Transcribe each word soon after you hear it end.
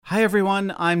Hi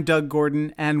everyone, I'm Doug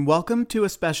Gordon, and welcome to a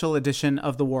special edition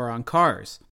of The War on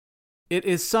Cars. It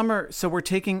is summer, so we're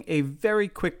taking a very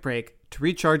quick break to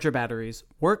recharge our batteries,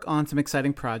 work on some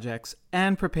exciting projects,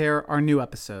 and prepare our new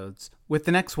episodes, with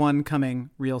the next one coming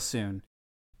real soon.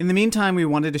 In the meantime, we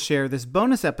wanted to share this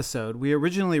bonus episode we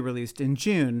originally released in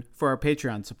June for our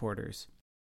Patreon supporters.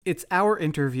 It's our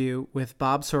interview with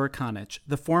Bob Sorokanich,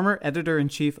 the former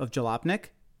editor-in-chief of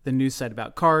Jalopnik, the news site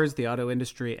about cars, the auto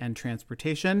industry, and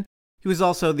transportation. He was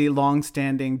also the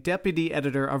long-standing deputy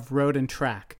editor of Road and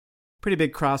Track. Pretty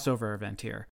big crossover event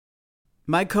here.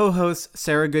 My co-hosts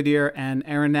Sarah Goodyear and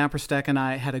Aaron Naperstek and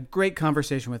I had a great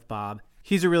conversation with Bob.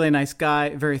 He's a really nice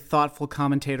guy, very thoughtful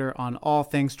commentator on all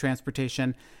things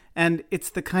transportation, and it's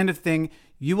the kind of thing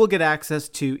you will get access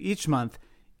to each month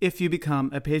if you become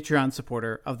a Patreon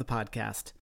supporter of the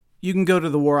podcast. You can go to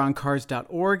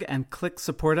thewaroncars.org and click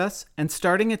support us, and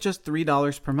starting at just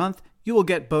 $3 per month, you will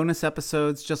get bonus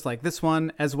episodes just like this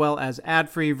one, as well as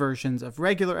ad-free versions of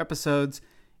regular episodes,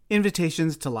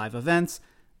 invitations to live events,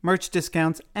 merch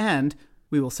discounts, and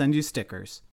we will send you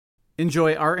stickers.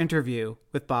 Enjoy our interview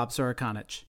with Bob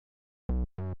Sorokanich.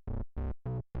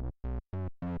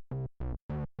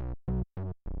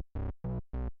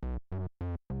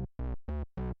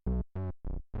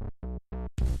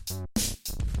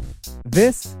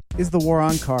 This is The War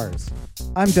on Cars.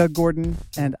 I'm Doug Gordon,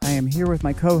 and I am here with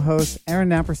my co-hosts Aaron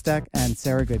Naperstek and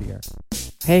Sarah Goodyear.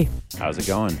 Hey. How's it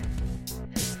going?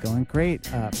 It's going great.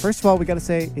 First of all, we got to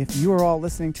say, if you are all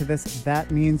listening to this,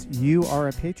 that means you are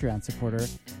a Patreon supporter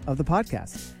of the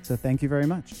podcast. So thank you very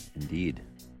much. Indeed.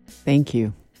 Thank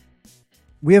you.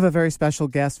 We have a very special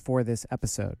guest for this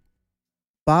episode.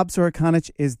 Bob Sorokanich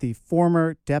is the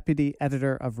former deputy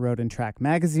editor of Road and Track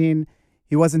magazine.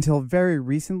 He was until very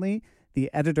recently the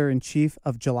editor-in-chief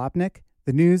of Jalopnik,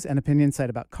 the news and opinion site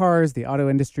about cars, the auto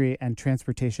industry, and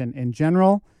transportation in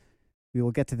general. We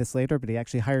will get to this later, but he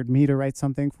actually hired me to write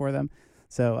something for them.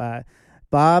 So,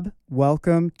 Bob,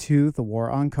 welcome to The War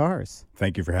on Cars.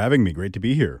 Thank you for having me. Great to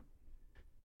be here.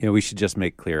 You know, we should just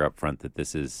make clear up front that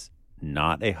this is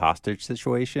not a hostage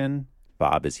situation.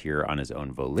 Bob is here on his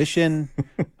own volition.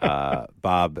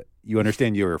 Bob, you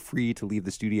understand you are free to leave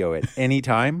the studio at any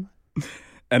time?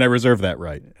 And I reserve that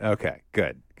right. Okay,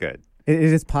 good. It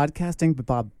is podcasting, but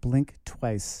Bob, blink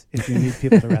twice if you need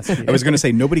people to rescue you. I was going to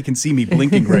say, nobody can see me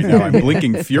blinking right now. I'm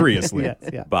blinking furiously. Yes,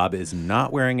 yeah. Bob is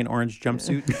not wearing an orange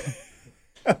jumpsuit.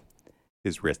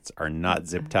 His wrists are not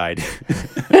zip tied.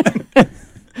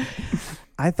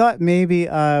 I thought maybe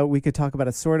we could talk about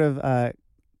a sort of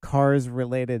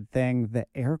cars-related thing, the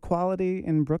air quality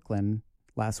in Brooklyn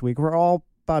last week.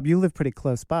 Bob, you live pretty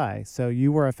close by, so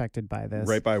you were affected by this.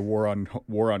 Right by War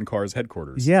on Cars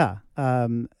headquarters. Yeah.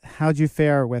 How'd you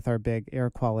fare with our big air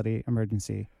quality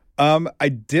emergency? I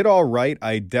did all right.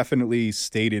 I definitely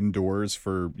stayed indoors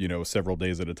for, several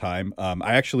days at a time.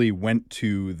 I actually went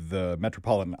to the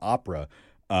Metropolitan Opera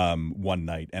one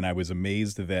night, and I was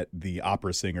amazed that the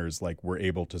opera singers were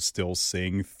able to still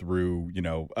sing through,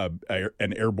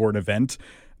 an airborne event.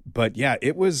 But yeah,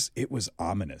 it was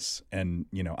ominous. And,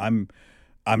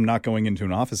 I'm not going into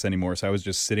an office anymore, so I was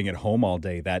just sitting at home all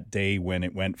day that day when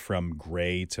it went from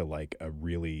gray to a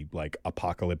really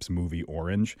apocalypse movie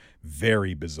orange.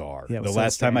 Very bizarre. Yeah, the so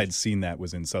last time strange. I'd seen that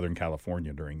was in Southern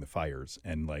California during the fires,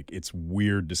 and it's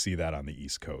weird to see that on the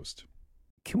East Coast.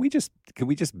 Can we just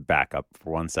back up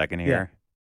for 1 second here?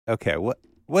 Yeah. Okay,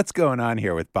 what's going on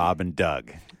here with Bob and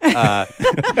Doug? Bob,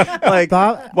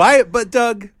 why? But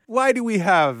Doug, why do we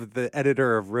have the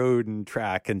editor of Road and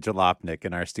Track and Jalopnik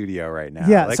in our studio right now?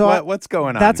 Yeah, so what's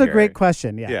going on? That's a here? great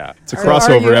question. Yeah. Yeah. It's a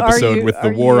crossover episode with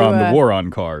the War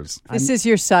on Cars. This is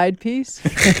your side piece?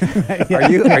 Are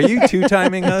you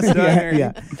two-timing us, Doug?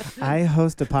 Yeah. I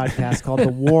host a podcast called The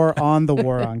War on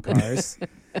Cars.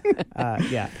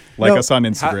 Yeah. Us on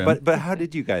Instagram. But how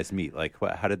did you guys meet?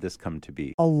 How did this come to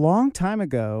be? A long time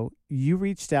ago, you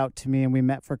reached out to me and we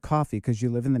met for coffee because you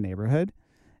live in the neighborhood.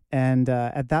 And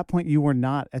at that point, you were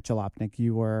not at Jalopnik.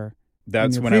 You were.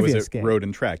 That's when I was at gig. Road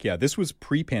and Track. Yeah, this was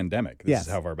pre-pandemic. This Yes.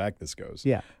 is how far back this goes.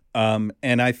 Yeah.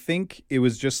 And I think it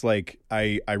was just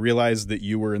I realized that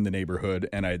you were in the neighborhood,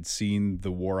 and I'd seen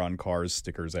the War on Cars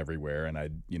stickers everywhere, and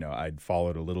I'd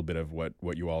followed a little bit of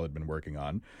what you all had been working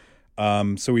on.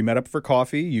 So we met up for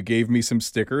coffee. You gave me some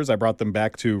stickers. I brought them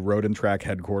back to Road and Track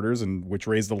headquarters, and which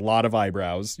raised a lot of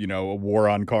eyebrows. A War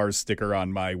on Cars sticker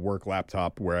on my work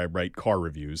laptop where I write car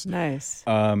reviews. Nice.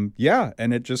 Yeah,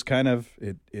 and it just kind of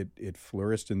it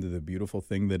flourished into the beautiful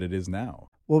thing that it is now.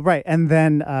 Well, right. And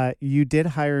then you did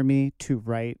hire me to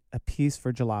write a piece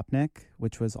for Jalopnik,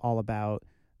 which was all about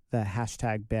the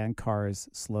 #BanCars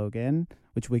slogan,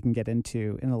 which we can get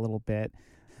into in a little bit.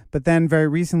 But then very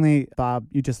recently, Bob,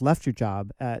 you just left your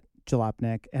job at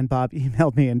Jalopnik, and Bob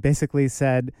emailed me and basically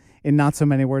said in not so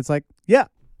many words, like, yeah,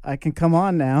 I can come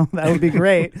on now. That would be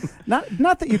great. Not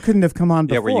that you couldn't have come on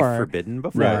before. Yeah, were you forbidden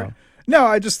before? No. No,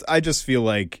 I just feel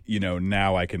like,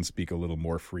 now I can speak a little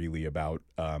more freely about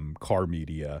car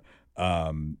media.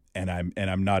 And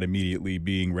I'm not immediately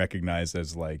being recognized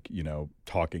as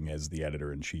talking as the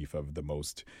editor-in-chief of the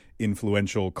most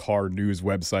influential car news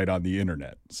website on the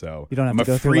internet. So you don't have I'm to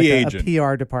go a through free like agent. a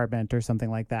PR department or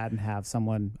something like that and have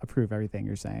someone approve everything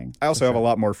you're saying. I also have a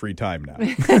lot more free time now.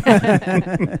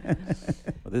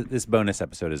 Well, this bonus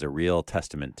episode is a real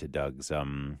testament to Doug's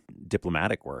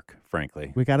diplomatic work,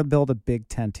 frankly. We got to build a big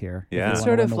tent here. if we Yeah. wanna Sort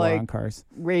win of the war like on cars.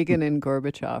 Reagan and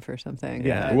Gorbachev or something.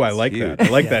 Yeah. Ooh, I It's like huge. that. I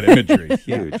like that imagery.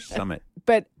 Huge summit.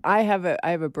 But I have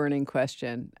a burning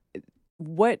question.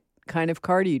 What kind of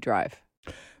car do you drive?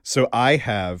 So I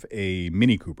have a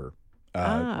Mini Cooper,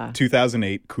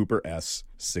 2008 Cooper S,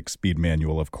 6-speed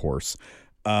manual, of course.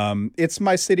 It's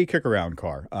my city kick-around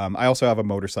car. I also have a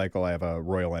motorcycle. I have a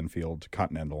Royal Enfield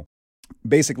Continental.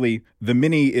 Basically, the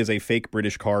Mini is a fake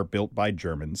British car built by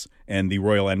Germans, and the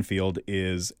Royal Enfield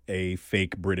is a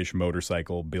fake British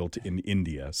motorcycle built in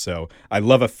India. So I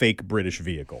love a fake British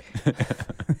vehicle.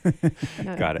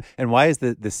 Got it. And why is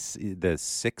the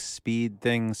 6-speed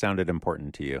thing sounded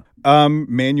important to you?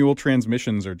 Manual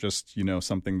transmissions are just,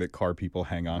 something that car people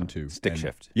hang on to. Stick And-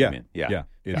 shift. Yeah. you mean. Yeah. Yeah.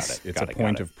 It's Got a it,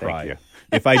 point got it. of Thank pride. you.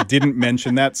 If I didn't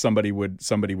mention that, somebody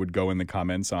would go in the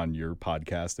comments on your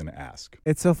podcast and ask.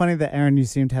 It's so funny that, Aaron, you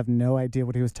seem to have no idea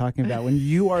what he was talking about when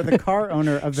you are the car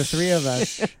owner of the three of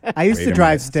us. I used Wait to a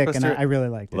drive minute. stick, and Supposed to- I really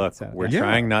liked Look, it. So, we're yeah.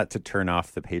 trying not to turn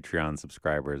off the Patreon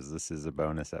subscribers. This is a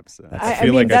bonus episode. I I feel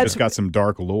mean, like I that's- just got some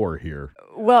dark lore here.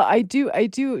 Well, I do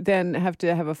then have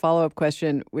to have a follow-up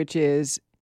question, which is,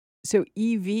 so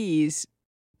EVs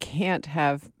can't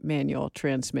have manual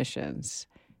transmissions.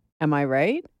 Am I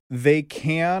right? They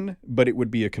can, but it would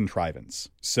be a contrivance.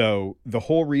 So the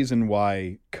whole reason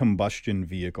why combustion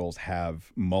vehicles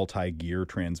have multi-gear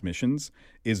transmissions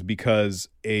is because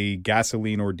a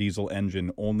gasoline or diesel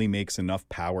engine only makes enough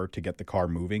power to get the car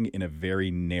moving in a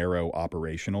very narrow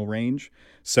operational range.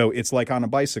 So it's like on a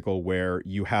bicycle where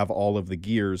you have all of the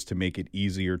gears to make it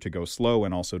easier to go slow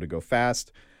and also to go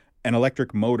fast. An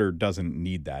electric motor doesn't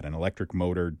need that. An electric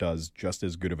motor does just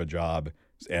as good of a job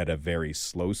at a very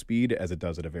slow speed as it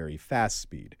does at a very fast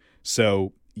speed.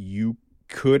 So you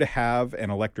could have an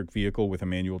electric vehicle with a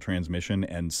manual transmission,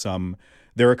 and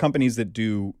there are companies that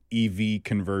do EV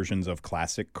conversions of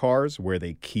classic cars where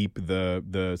they keep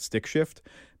the stick shift,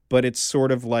 but it's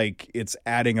sort of like it's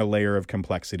adding a layer of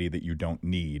complexity that you don't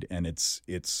need, and it's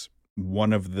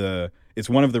one of the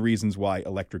reasons why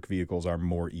electric vehicles are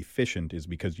more efficient is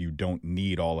because you don't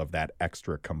need all of that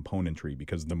extra componentry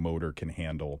because the motor can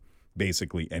handle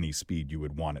basically any speed you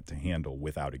would want it to handle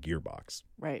without a gearbox.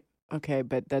 Right. Okay,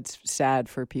 but that's sad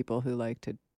for people who like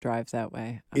to drive that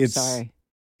way. I'm sorry.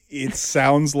 It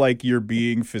sounds like you're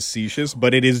being facetious,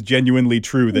 but it is genuinely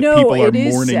true that No, people are it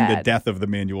is mourning the sad. death of the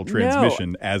manual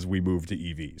transmission as we move to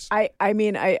EVs. I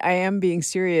mean, I am being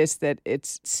serious that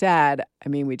it's sad. I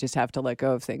mean, we just have to let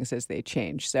go of things as they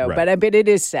change. So, Right. but it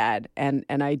is sad. And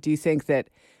I do think that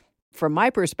from my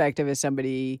perspective as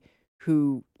somebody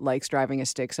who likes driving a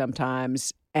stick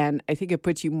sometimes, and I think it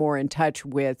puts you more in touch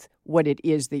with what it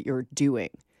is that you're doing.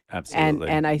 Absolutely.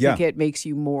 And I think it makes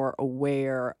you more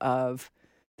aware of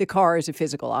the car as a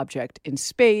physical object in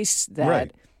space that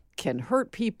Right. can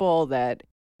hurt people, that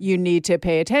you need to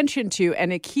pay attention to,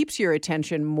 and it keeps your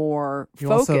attention more You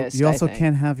focused. you also I think.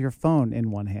 can't have your phone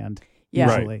in one hand.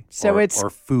 Yeah. Usually. So or, it's or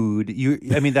food.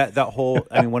 That whole.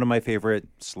 I mean, one of my favorite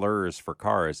slurs for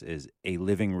cars is a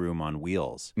living room on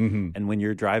wheels. Mm-hmm. And when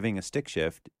you're driving a stick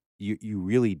shift, you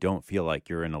really don't feel like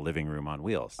you're in a living room on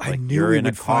wheels. I Like knew you're we in a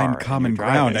would car find and common you're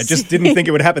ground. driving. I just didn't think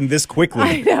it would happen this quickly.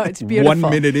 I know, it's beautiful.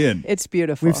 1 minute in. It's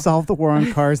beautiful. We've solved the war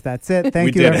on cars. That's it.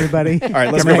 Thank We you, did it. everybody. All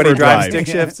right, let's go Everybody for a drives drive. stick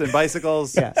shifts and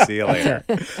bicycles. Yeah. See you later.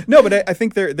 No, but I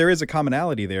think there is a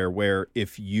commonality there where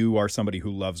if you are somebody who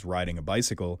loves riding a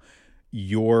bicycle,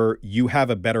 you have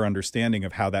a better understanding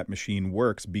of how that machine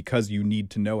works because you need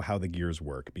to know how the gears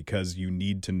work, because you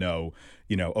need to know,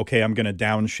 okay, I'm going to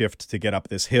downshift to get up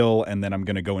this hill and then I'm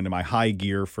going to go into my high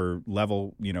gear for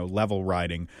level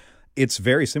riding. It's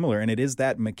very similar, and it is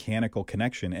that mechanical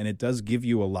connection, and it does give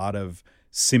you a lot of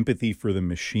sympathy for the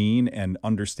machine and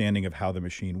understanding of how the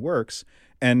machine works.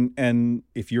 And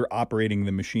if you're operating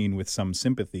the machine with some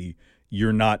sympathy,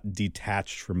 you're not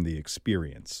detached from the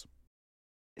experience.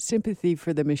 Sympathy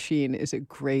for the machine is a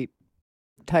great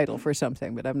title for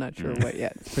something, but I'm not sure what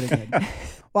yet. It's pretty good.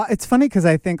 Well, it's funny because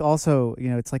I think also,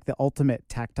 it's like the ultimate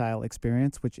tactile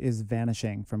experience, which is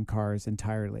vanishing from cars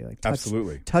entirely. Like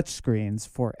Absolutely. Touch screens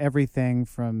for everything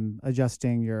from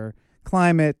adjusting your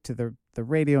climate to the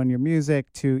radio and your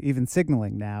music to even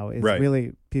signaling now is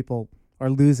really, people are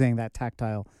losing that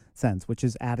tactile sense, which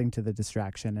is adding to the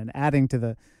distraction and adding to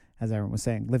the, as Aaron was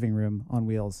saying, living room on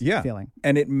wheels feeling.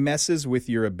 And it messes with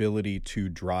your ability to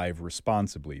drive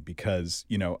responsibly because,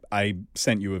 I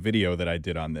sent you a video that I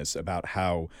did on this about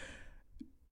how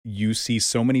you see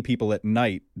so many people at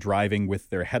night driving with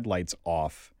their headlights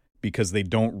off because they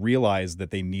don't realize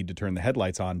that they need to turn the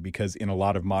headlights on because in a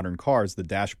lot of modern cars, the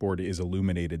dashboard is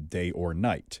illuminated day or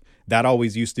night. That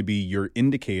always used to be your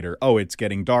indicator. Oh, it's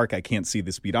getting dark. I can't see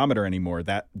the speedometer anymore.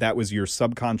 That was your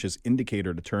subconscious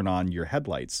indicator to turn on your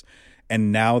headlights.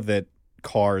 And now that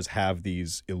cars have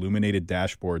these illuminated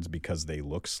dashboards because they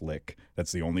look slick,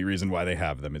 that's the only reason why they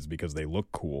have them is because they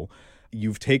look cool.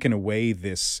 You've taken away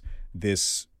this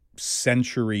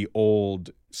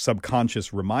century-old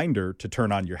subconscious reminder to turn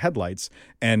on your headlights.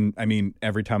 And I mean,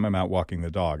 every time I'm out walking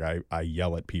the dog, I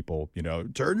yell at people,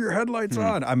 turn your headlights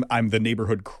on. I'm the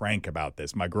neighborhood crank about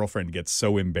this. My girlfriend gets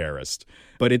so embarrassed.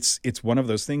 But it's one of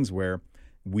those things where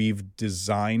we've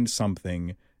designed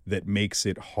something that makes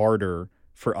it harder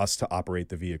for us to operate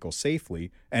the vehicle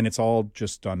safely. And it's all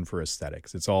just done for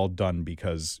aesthetics. It's all done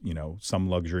because, some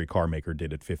luxury car maker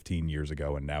did it 15 years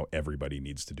ago and now everybody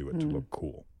needs to do it to look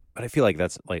cool. But I feel like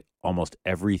that's like almost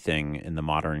everything in the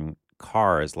modern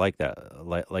car is like that,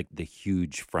 like the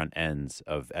huge front ends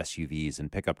of SUVs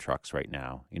and pickup trucks right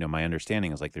now. My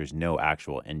understanding is like there's no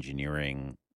actual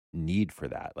engineering need for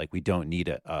that. Like we don't need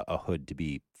a hood to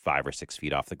be 5 or 6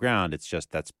 feet off the ground. That's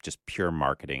just pure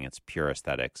marketing. It's pure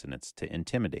aesthetics, and it's to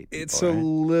intimidate people. It's a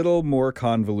little more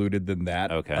convoluted than that.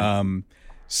 Okay.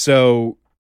 So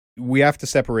we have to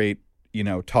separate,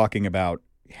 talking about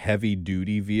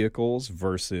heavy-duty vehicles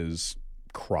versus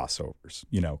crossovers.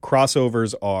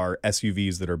 Crossovers are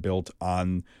SUVs that are built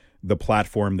on the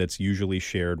platform that's usually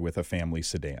shared with a family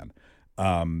sedan.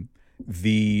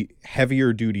 The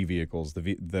heavier duty vehicles,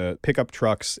 the pickup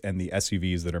trucks and the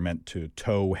SUVs that are meant to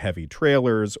tow heavy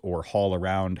trailers or haul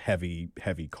around heavy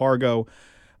cargo,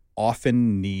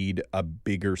 often need a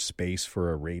bigger space for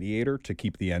a radiator to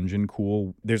keep the engine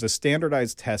cool. There's a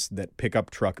standardized test that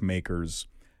pickup truck makers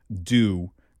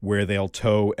do where they'll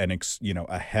tow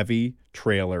a heavy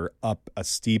trailer up a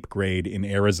steep grade in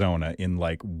Arizona in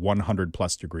like 100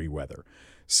 plus degree weather.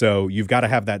 So you've got to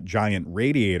have that giant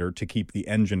radiator to keep the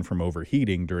engine from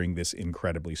overheating during this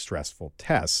incredibly stressful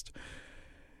test.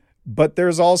 But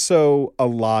there's also a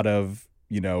lot of,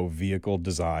 vehicle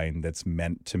design that's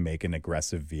meant to make an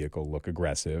aggressive vehicle look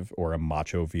aggressive or a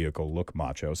macho vehicle look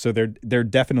macho. So there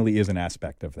definitely is an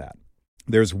aspect of that.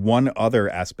 There's one other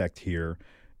aspect here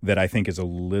that I think is a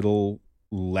little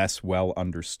less well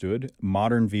understood.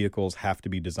 Modern vehicles have to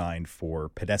be designed for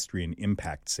pedestrian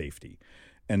impact safety.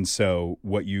 And so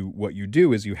what you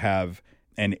do is you have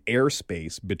an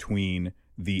airspace between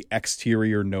the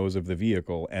exterior nose of the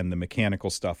vehicle and the mechanical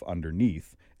stuff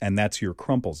underneath, and that's your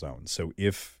crumple zone. So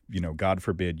if, God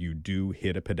forbid, you do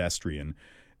hit a pedestrian,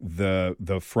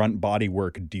 the front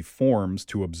bodywork deforms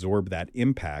to absorb that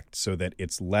impact so that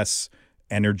it's less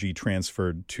energy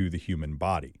transferred to the human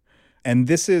body. And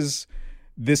this is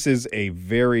a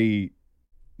very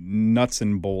nuts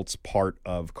and bolts part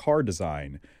of car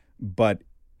design, but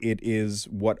it is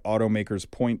what automakers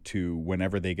point to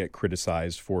whenever they get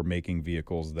criticized for making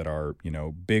vehicles that are,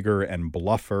 bigger and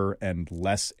bluffer and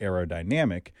less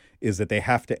aerodynamic, is that they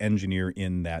have to engineer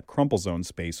in that crumple zone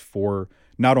space for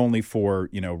not only for,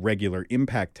 regular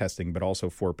impact testing, but also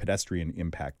for pedestrian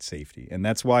impact safety. And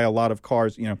that's why a lot of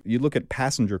cars, you look at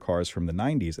passenger cars from the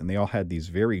 90s and they all had these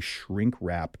very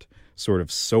shrink-wrapped sort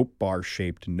of soap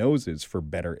bar-shaped noses for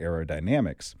better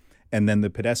aerodynamics. And then the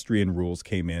pedestrian rules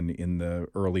came in the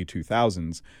early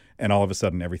 2000s, and all of a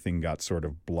sudden everything got sort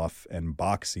of bluff and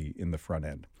boxy in the front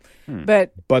end.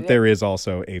 But there is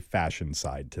also a fashion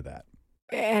side to that.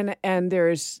 And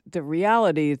there's the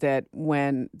reality that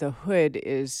when the hood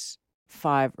is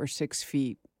 5 or 6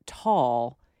 feet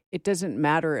tall, it doesn't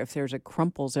matter if there's a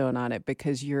crumple zone on it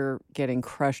because you're getting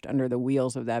crushed under the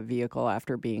wheels of that vehicle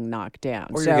after being knocked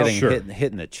down. Or you're getting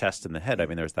hit in the chest and the head. I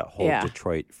mean, there's that whole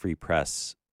Detroit Free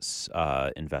Press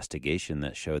investigation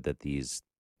that showed that these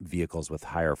vehicles with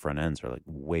higher front ends are like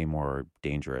way more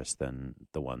dangerous than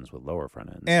the ones with lower front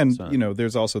ends. And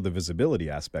there's also the visibility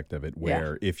aspect of it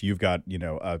where if you've got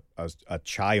a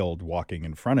child walking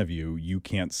in front of you, you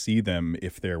can't see them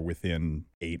if they're within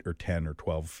 8 or 10 or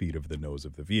 12 feet of the nose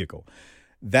of the vehicle.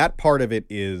 that part of it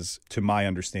is, to my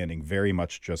understanding, very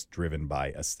much just driven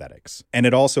by aesthetics. And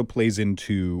it also plays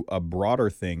into a broader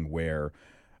thing where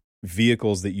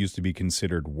vehicles that used to be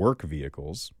considered work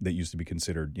vehicles, that used to be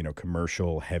considered,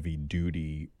 commercial heavy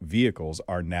duty vehicles,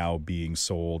 are now being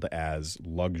sold as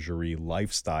luxury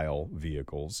lifestyle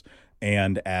vehicles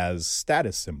and as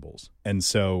status symbols. And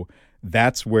so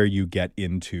that's where you get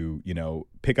into,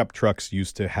 pickup trucks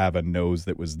used to have a nose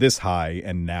that was this high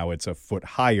and now it's a foot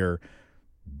higher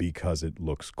because it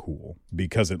looks cool,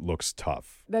 because it looks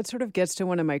tough. That sort of gets to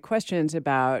one of my questions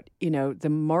about, the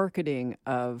marketing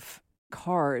of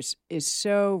cars is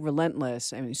so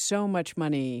relentless. I mean, so much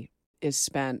money is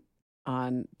spent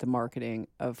on the marketing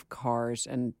of cars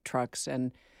and trucks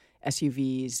and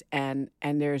SUVs, and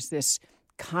there's this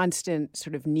constant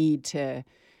sort of need to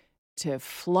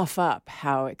fluff up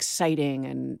how exciting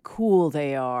and cool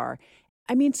they are.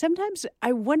 I mean, sometimes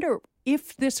I wonder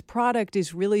if this product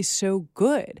is really so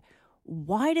good,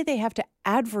 why do they have to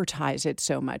advertise it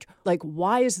so much? Like,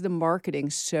 why is the marketing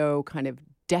so kind of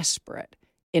desperate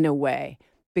in a way?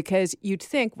 Because you'd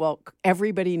think, well,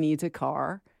 everybody needs a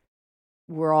car.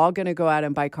 We're all going to go out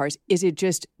and buy cars. Is it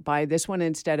just buy this one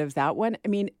instead of that one? I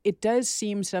mean, it does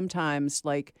seem sometimes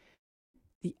like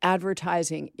the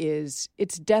advertising it's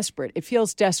desperate. It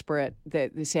feels desperate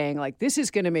that they're saying, like, this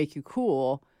is going to make you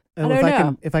cool.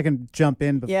 If I can jump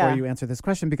in before you answer this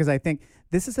question, because I think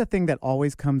this is a thing that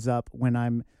always comes up when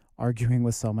I'm arguing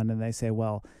with someone and they say,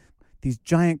 well, these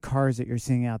giant cars that you're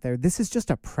seeing out there, this is just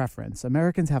a preference.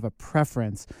 Americans have a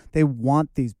preference. They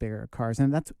want these bigger cars.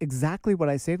 And that's exactly what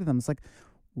I say to them. It's like,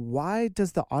 why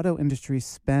does the auto industry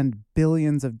spend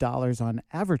billions of dollars on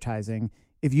advertising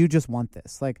if you just want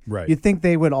this? Like, right. You'd think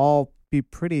they would all be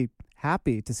pretty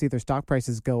happy to see their stock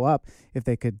prices go up if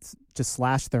they could just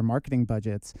slash their marketing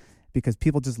budgets, because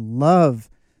people just love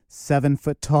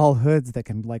 7-foot-tall hoods that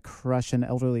can like crush an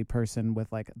elderly person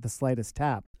with like the slightest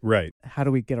tap. Right. How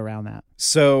do we get around that?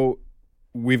 So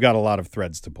we've got a lot of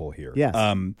threads to pull here. Yes.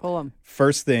 Pull them.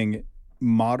 First thing,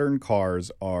 modern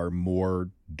cars are more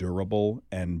durable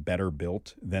and better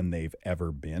built than they've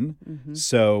ever been. Mm-hmm.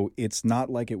 So it's not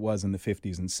like it was in the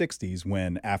 50s and 60s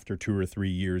when after 2 or 3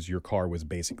 years, your car was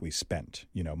basically spent.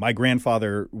 My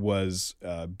grandfather was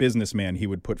a businessman. He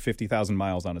would put 50,000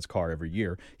 miles on his car every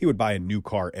year. He would buy a new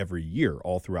car every year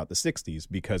all throughout the 60s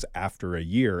because after a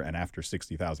year and after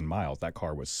 60,000 miles, that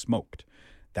car was smoked.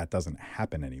 That doesn't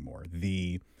happen anymore.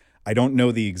 I don't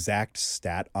know the exact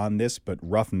stat on this, but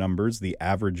rough numbers, the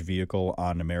average vehicle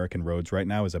on American roads right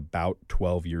now is about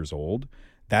 12 years old.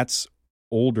 That's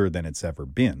older than it's ever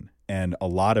been. And a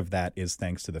lot of that is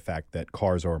thanks to the fact that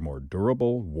cars are more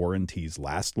durable, warranties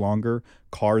last longer,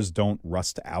 cars don't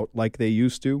rust out like they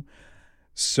used to.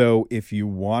 So if you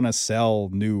want to sell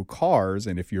new cars,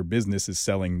 and if your business is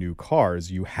selling new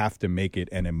cars, you have to make it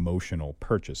an emotional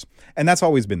purchase. And that's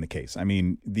always been the case. I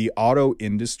mean, the auto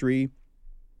industry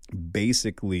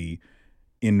basically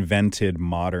invented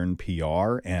modern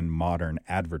PR and modern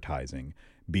advertising,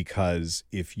 because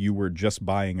if you were just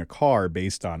buying a car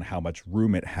based on how much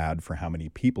room it had for how many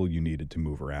people you needed to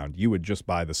move around, you would just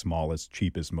buy the smallest,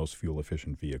 cheapest, most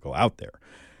fuel-efficient vehicle out there.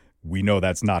 We know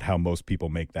that's not how most people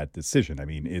make that decision. I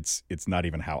mean, it's not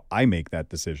even how I make that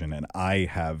decision, and I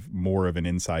have more of an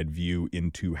inside view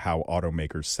into how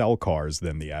automakers sell cars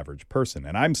than the average person,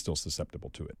 and I'm still susceptible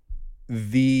to it.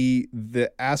 The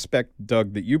aspect,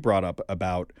 Doug, that you brought up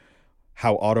about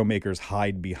how automakers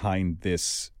hide behind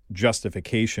this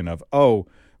justification of, oh,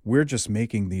 we're just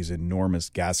making these enormous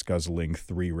gas-guzzling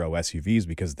 3-row SUVs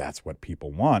because that's what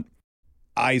people want.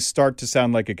 I start to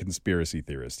sound like a conspiracy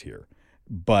theorist here.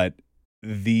 But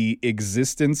the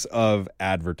existence of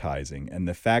advertising and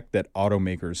the fact that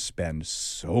automakers spend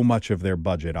so much of their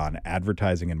budget on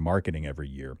advertising and marketing every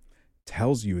year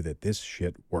tells you that this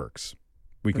shit works.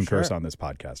 We can curse on this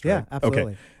podcast, right? Yeah,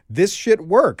 absolutely. Okay. This shit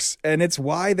works, and it's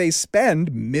why they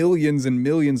spend millions and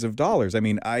millions of dollars. I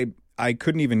mean, I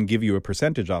couldn't even give you a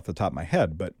percentage off the top of my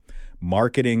head, but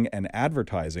marketing and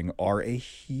advertising are a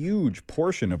huge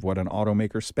portion of what an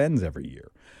automaker spends every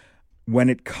year. When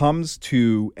it comes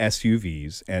to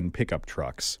SUVs and pickup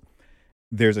trucks,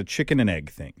 there's a chicken and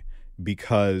egg thing,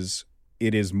 because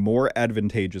it is more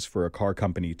advantageous for a car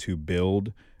company to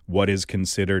build what is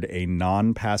considered a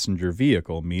non-passenger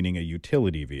vehicle, meaning a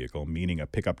utility vehicle, meaning a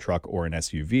pickup truck or an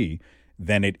SUV,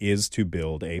 than it is to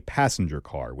build a passenger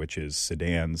car, which is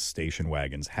sedans, station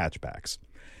wagons, hatchbacks.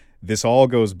 This all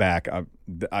goes back,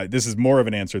 this is more of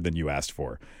an answer than you asked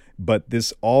for, but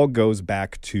this all goes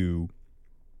back to,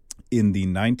 in the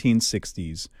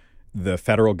 1960s, the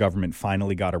federal government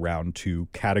finally got around to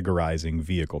categorizing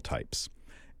vehicle types.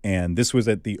 And this was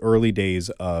at the early days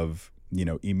of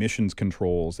emissions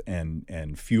controls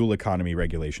and fuel economy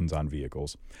regulations on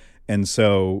vehicles. And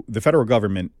so the federal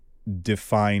government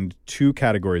defined two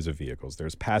categories of vehicles.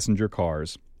 There's passenger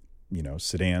cars,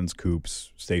 sedans,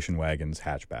 coupes, station wagons,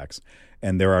 hatchbacks,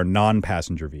 and there are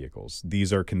non-passenger vehicles.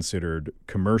 These are considered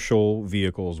commercial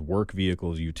vehicles, work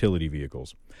vehicles, utility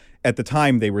vehicles. At the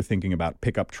time, they were thinking about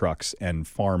pickup trucks and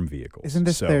farm vehicles. Isn't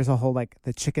this, there's a whole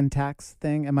the chicken tax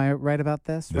thing? Am I right about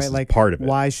this? This right? is part of it.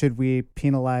 Why should we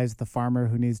penalize the farmer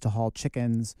who needs to haul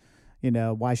chickens?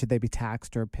 Why should they be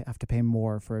taxed or have to pay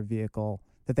more for a vehicle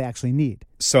that they actually need?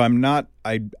 So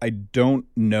I don't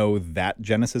know that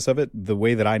genesis of it. The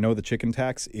way that I know the chicken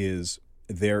tax is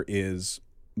there is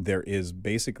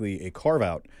basically a carve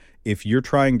out. If you're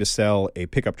trying to sell a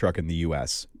pickup truck in the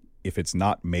U.S., if it's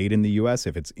not made in the U.S.,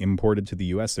 if it's imported to the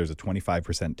U.S., there's a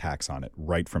 25% tax on it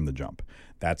right from the jump.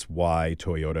 That's why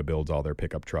Toyota builds all their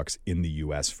pickup trucks in the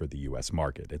U.S. for the U.S.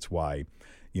 market. It's why,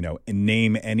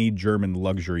 name any German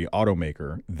luxury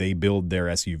automaker, they build their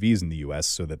SUVs in the U.S.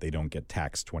 so that they don't get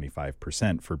taxed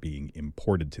 25% for being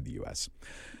imported to the U.S.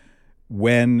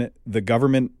 When the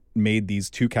government made these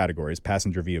two categories,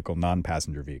 passenger vehicle,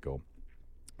 non-passenger vehicle,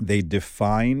 they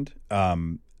defined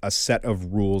a set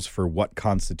of rules for what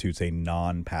constitutes a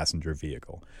non-passenger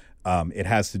vehicle. It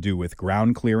has to do with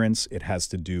ground clearance. It has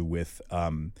to do with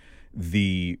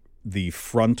the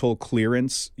frontal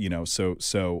clearance.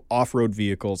 So off-road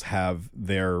vehicles have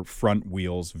their front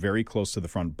wheels very close to the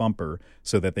front bumper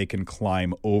so that they can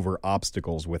climb over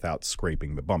obstacles without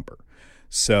scraping the bumper.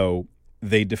 So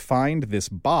they defined this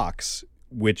box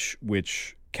which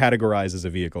categorizes a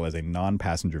vehicle as a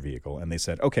non-passenger vehicle, and they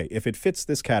said, okay, if it fits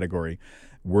this category,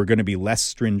 we're going to be less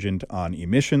stringent on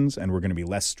emissions and we're going to be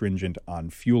less stringent on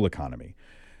fuel economy.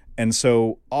 And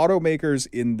so automakers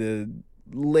in the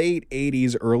late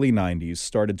 80s, early 90s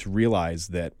started to realize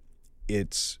that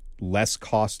it's less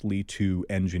costly to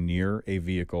engineer a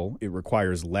vehicle. It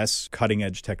requires less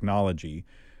cutting-edge technology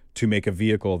to make a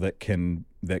vehicle that can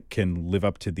live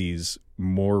up to these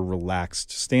more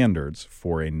relaxed standards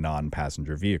for a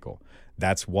non-passenger vehicle.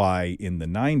 That's why in the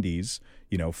 90s,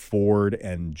 Ford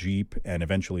and Jeep and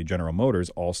eventually General Motors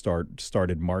all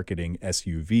started marketing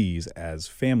SUVs as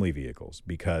family vehicles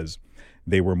because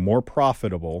they were more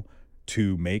profitable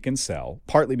to make and sell,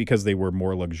 partly because they were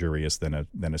more luxurious than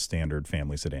a standard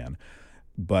family sedan,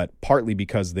 but partly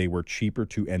because they were cheaper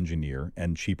to engineer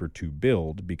and cheaper to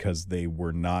build because they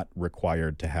were not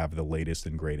required to have the latest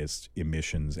and greatest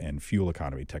emissions and fuel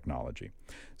economy technology.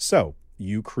 So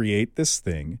you create this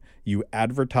thing, you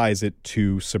advertise it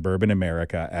to suburban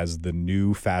America as the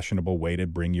new fashionable way to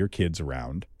bring your kids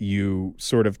around. You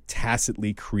sort of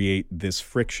tacitly create this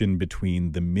friction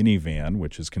between the minivan,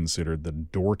 which is considered the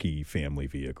dorky family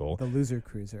vehicle. The loser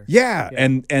cruiser. Yeah.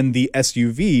 And the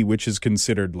SUV, which is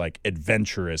considered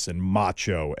adventurous and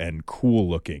macho and cool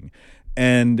looking.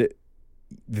 And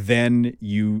then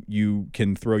you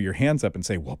can throw your hands up and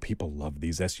say, well, people love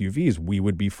these SUVs. We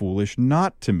would be foolish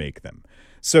not to make them.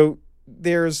 So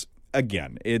there's,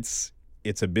 again, it's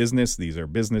a business. These are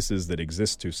businesses that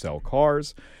exist to sell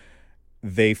cars.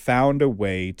 They found a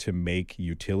way to make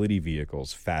utility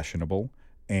vehicles fashionable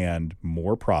and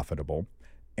more profitable,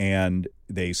 and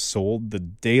they sold the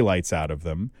daylights out of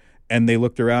them. And they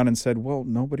looked around and said, well,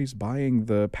 nobody's buying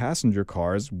the passenger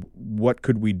cars. What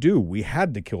could we do? We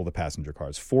had to kill the passenger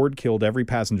cars. Ford killed every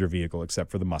passenger vehicle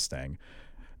except for the Mustang.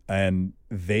 And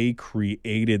they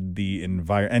created the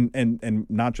environment, and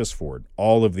not just Ford,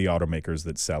 all of the automakers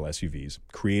that sell SUVs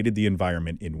created the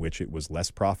environment in which it was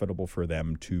less profitable for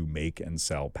them to make and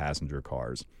sell passenger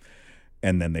cars.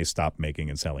 And then they stopped making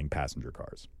and selling passenger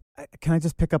cars. Can I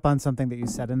just pick up on something that you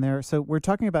said in there? So we're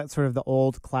talking about sort of the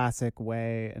old classic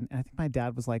way, and I think my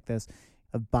dad was like this,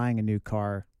 of buying a new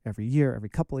car every year, every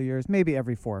couple of years, maybe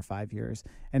every 4 or 5 years.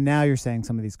 And now you're saying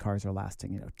some of these cars are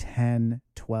lasting, 10,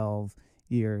 12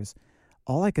 years.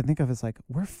 All I can think of is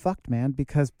we're fucked, man,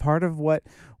 because part of what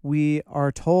we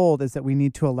are told is that we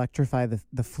need to electrify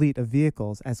the fleet of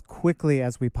vehicles as quickly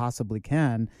as we possibly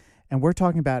can. And we're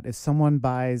talking about if someone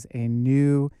buys a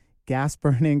new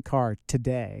gas-burning car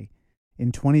today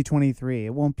in 2023,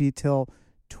 it won't be till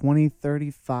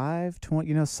 2035,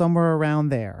 somewhere around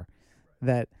there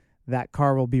that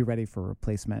car will be ready for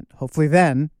replacement. Hopefully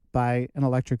then by an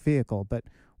electric vehicle. But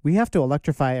we have to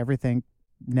electrify everything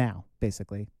now,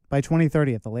 basically, by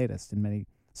 2030 at the latest in many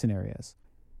scenarios.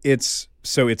 It's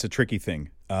a tricky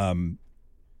thing.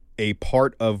 A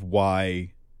part of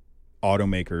why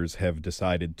automakers have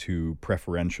decided to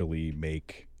preferentially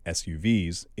make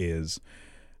SUVs is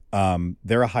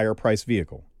they're a higher price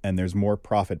vehicle and there's more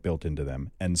profit built into them.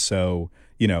 And so,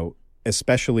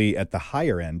 especially at the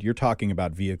higher end, you're talking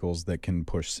about vehicles that can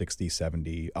push $60,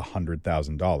 $70,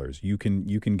 $100,000.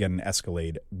 You can get an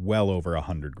Escalade well over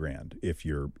 $100,000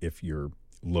 if you're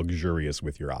luxurious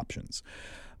with your options.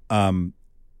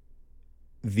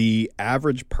 The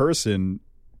average person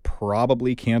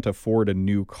probably can't afford a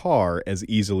new car as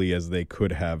easily as they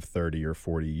could have 30 or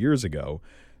 40 years ago.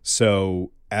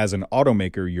 So as an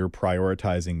automaker, you're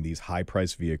prioritizing these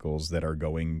high-priced vehicles that are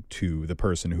going to the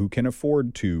person who can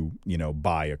afford to,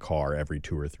 buy a car every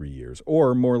 2 or 3 years,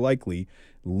 or more likely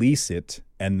lease it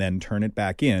and then turn it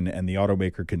back in, and the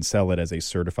automaker can sell it as a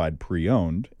certified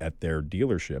pre-owned at their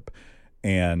dealership.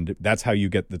 And that's how you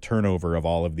get the turnover of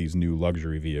all of these new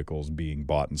luxury vehicles being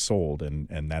bought and sold,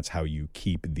 and that's how you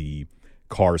keep the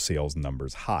car sales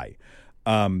numbers high.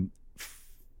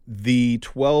 The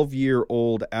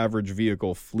 12-year-old average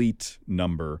vehicle fleet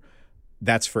number,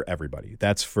 that's for everybody.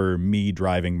 That's for me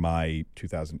driving my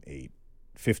 2008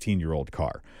 15-year-old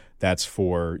car. That's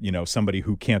for, somebody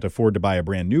who can't afford to buy a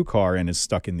brand new car and is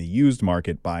stuck in the used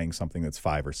market buying something that's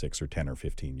 5 or 6 or 10 or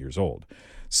 15 years old.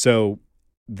 So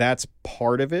that's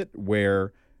part of it,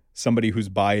 where somebody who's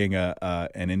buying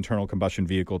an internal combustion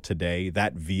vehicle today,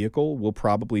 that vehicle will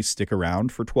probably stick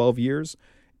around for 12 years.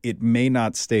 It may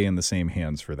not stay in the same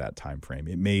hands for that time frame.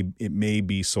 It may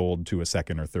be sold to a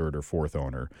second or third or fourth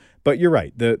owner. But you're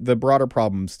right. The broader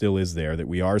problem still is there, that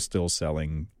we are still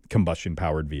selling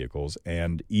combustion-powered vehicles.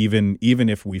 And even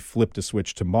if we flipped a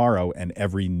switch tomorrow and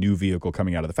every new vehicle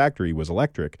coming out of the factory was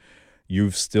electric,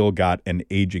 you've still got an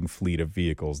aging fleet of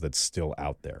vehicles that's still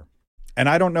out there. And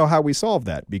I don't know how we solve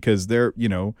that, because there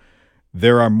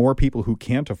are more people who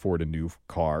can't afford a new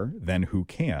car than who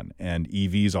can, and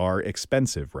EVs are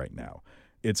expensive right now.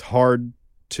 It's hard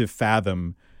to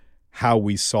fathom how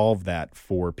we solve that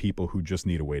for people who just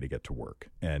need a way to get to work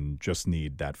and just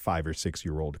need that 5 or 6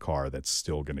 year old car that's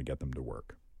still going to get them to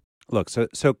work. Look,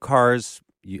 so cars,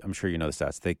 I'm sure you know the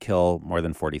stats, they kill more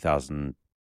than 40,000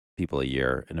 people a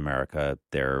year in America.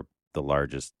 They're the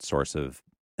largest source of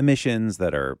emissions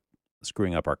that are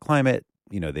screwing up our climate.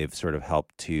 They've sort of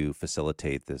helped to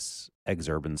facilitate this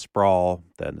exurban sprawl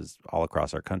that is all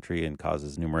across our country and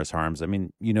causes numerous harms. I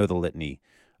mean, the litany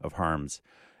of harms.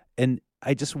 And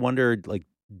I just wondered,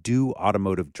 do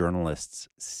automotive journalists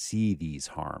see these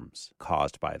harms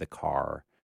caused by the car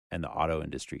and the auto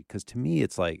industry? Because to me,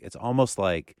 it's almost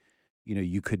like,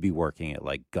 you could be working at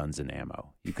Guns and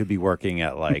Ammo. You could be working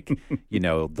at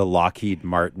the Lockheed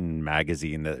Martin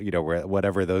magazine, where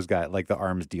whatever those guys, the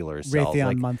arms dealers sell.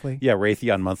 Raytheon Monthly. Yeah,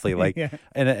 Raytheon Monthly. Yeah.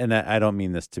 And I don't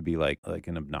mean this to be like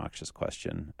an obnoxious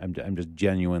question. I'm just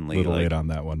genuinely Little late on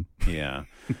that one. Yeah,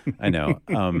 I know.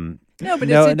 No, but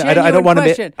it's a genuine I don't want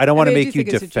question. I don't want to I make you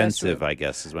do think it's a defensive, gesture. I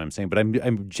guess is what I'm saying. But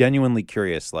I'm genuinely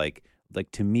curious.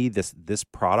 To me, this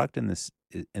product and this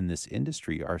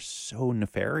industry are so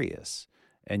nefarious,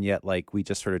 and yet we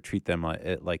just sort of treat them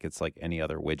like it's like any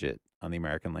other widget on the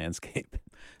American landscape.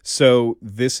 So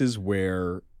this is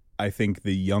where I think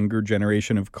the younger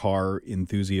generation of car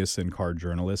enthusiasts and car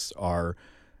journalists are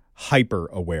hyper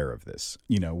aware of this.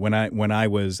 When I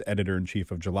was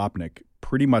editor-in-chief of Jalopnik,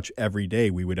 pretty much every day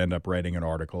we would end up writing an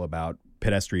article about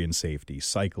pedestrian safety,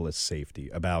 cyclist safety,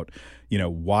 about,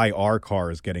 why are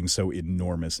cars getting so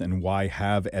enormous and why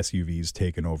have SUVs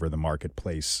taken over the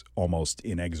marketplace almost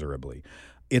inexorably.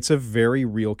 It's a very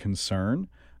real concern.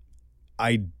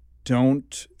 I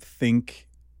don't think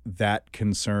that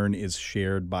concern is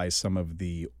shared by some of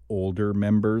the older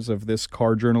members of this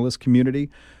car journalist community.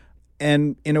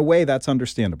 And in a way, that's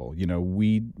understandable.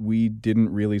 We didn't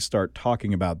really start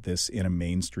talking about this in a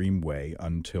mainstream way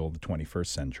until the 21st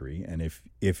century. And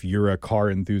if you're a car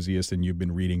enthusiast and you've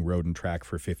been reading Road and Track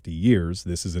for 50 years,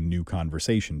 this is a new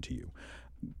conversation to you.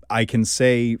 I can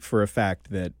say for a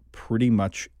fact that pretty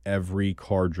much every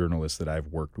car journalist that I've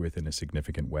worked with in a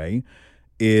significant way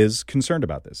is concerned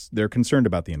about this. They're concerned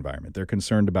about the environment. They're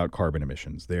concerned about carbon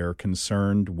emissions. They're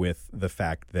concerned with the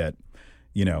fact that,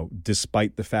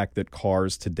 despite the fact that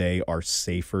cars today are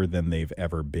safer than they've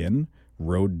ever been,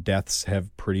 road deaths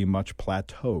have pretty much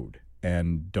plateaued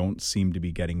and don't seem to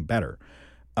be getting better.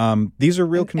 These are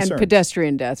real concerns. And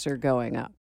pedestrian deaths are going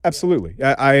up. Absolutely.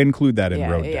 I include that in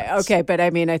road deaths. Yeah. Okay, but I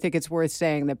think it's worth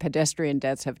saying that pedestrian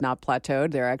deaths have not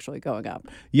plateaued. They're actually going up.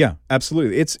 Yeah,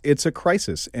 absolutely. It's a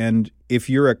crisis. And if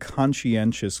you're a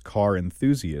conscientious car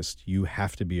enthusiast, you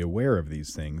have to be aware of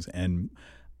these things. And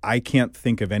I can't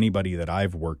think of anybody that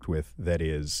I've worked with that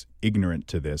is ignorant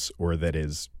to this or that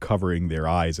is covering their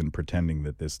eyes and pretending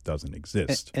that this doesn't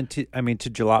exist. And to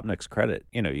Jalopnik's credit,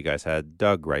 you guys had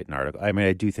Doug write an article.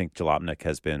 I do think Jalopnik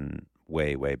has been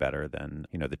way, way better than,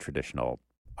 the traditional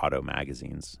auto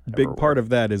magazines. Big part of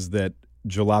that is that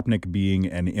Jalopnik, being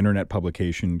an internet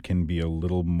publication, can be a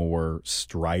little more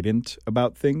strident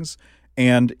about things,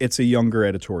 and it's a younger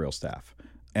editorial staff.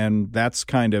 And that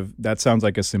sounds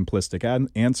like a simplistic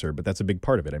answer, but that's a big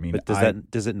part of it. I mean, But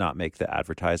does it not make the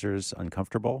advertisers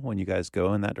uncomfortable when you guys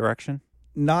go in that direction?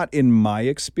 Not in my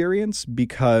experience,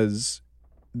 because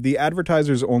the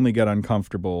advertisers only get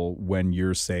uncomfortable when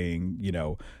you're saying,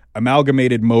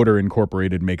 Amalgamated Motor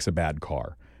Incorporated makes a bad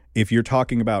car. If you're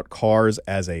talking about cars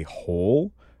as a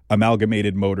whole,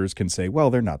 Amalgamated Motors can say, well,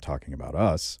 they're not talking about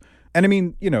us. And I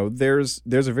mean, there's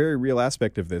a very real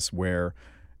aspect of this where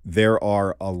there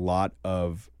are a lot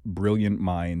of brilliant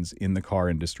minds in the car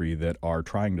industry that are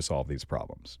trying to solve these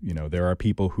problems. There are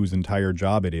people whose entire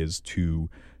job it is to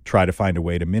try to find a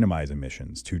way to minimize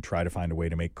emissions, to try to find a way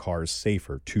to make cars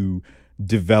safer, to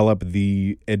develop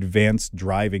the advanced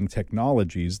driving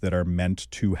technologies that are meant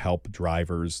to help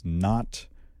drivers not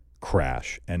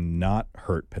crash and not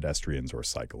hurt pedestrians or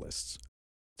cyclists.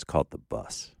 It's called the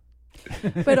bus.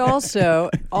 But also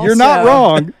you're not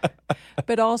wrong.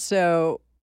 But also,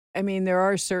 I mean, there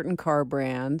are certain car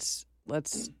brands,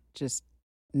 let's just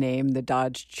name the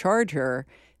Dodge Charger,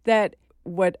 that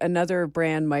what another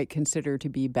brand might consider to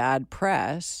be bad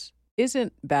press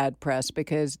isn't bad press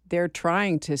because they're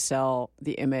trying to sell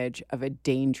the image of a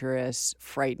dangerous,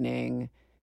 frightening,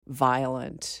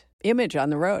 violent image on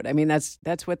the road. I mean,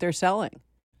 that's what they're selling.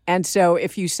 And so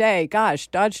if you say, gosh,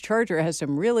 Dodge Charger has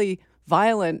some really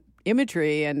violent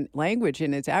imagery and language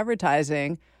in its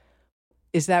advertising,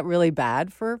 is that really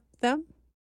bad for them?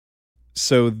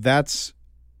 So that's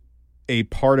a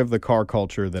part of the car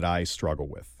culture that I struggle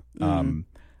with.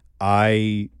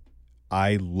 I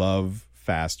love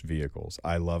fast vehicles.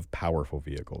 I love powerful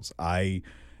vehicles. I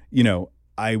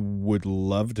would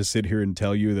love to sit here and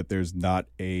tell you that there's not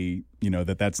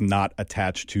that's not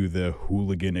attached to the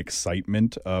hooligan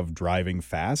excitement of driving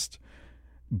fast,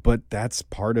 but that's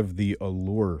part of the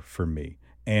allure for me.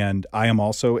 And I am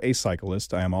also a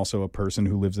cyclist. I am also a person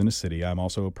who lives in a city. I'm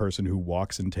also a person who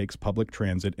walks and takes public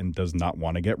transit and does not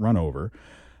want to get run over.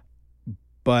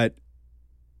 But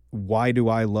why do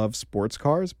I love sports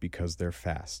cars? Because they're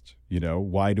fast.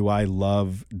 Why do I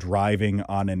love driving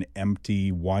on an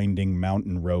empty, winding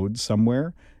mountain road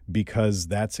somewhere? Because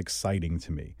that's exciting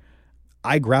to me.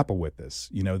 I grapple with this.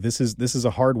 This is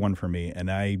a hard one for me, and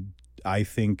I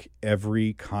think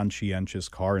every conscientious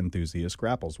car enthusiast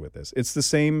grapples with this. It's the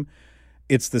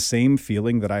same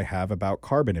feeling that I have about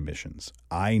carbon emissions.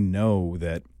 I know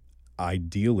that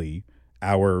ideally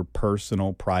our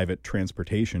personal private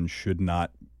transportation should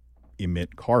not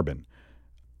emit carbon,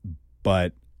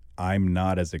 but I'm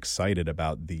not as excited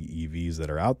about the EVs that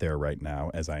are out there right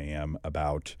now as I am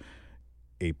about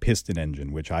a piston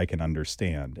engine, which I can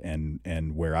understand,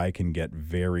 and where I can get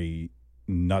very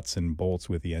nuts and bolts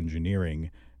with the engineering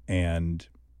and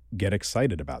get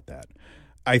excited about that.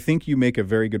 I think you make a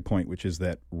very good point, which is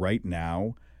that right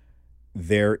now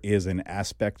there is an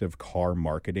aspect of car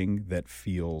marketing that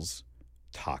feels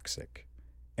toxic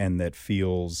and that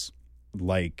feels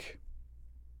like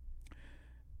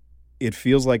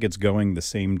it's going the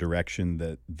same direction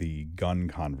that the gun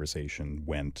conversation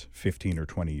went 15 or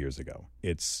 20 years ago.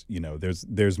 It's,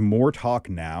 there's more talk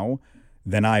now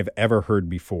than I've ever heard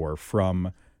before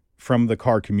from the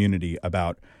car community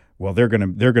about, well, they're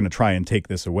gonna try and take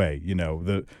this away.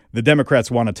 The Democrats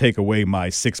want to take away my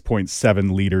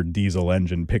 6.7 liter diesel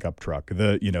engine pickup truck.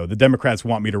 The Democrats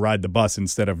want me to ride the bus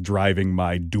instead of driving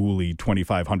my dually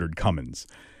 2500 Cummins.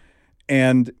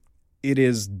 And it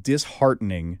is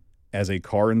disheartening as a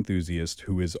car enthusiast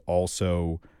who is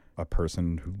also a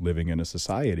person living in a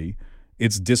society.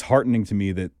 It's disheartening to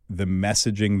me that the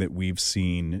messaging that we've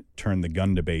seen turn the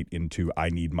gun debate into I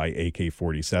need my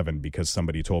AK-47 because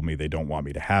somebody told me they don't want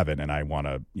me to have it and I want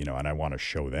to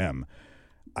show them.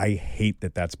 I hate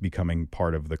that that's becoming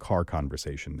part of the car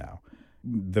conversation now.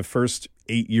 The first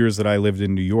 8 years that I lived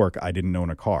in New York, I didn't own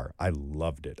a car. I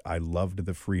loved it. I loved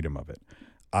the freedom of it.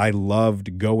 I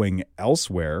loved going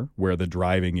elsewhere where the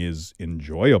driving is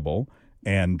enjoyable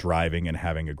and driving and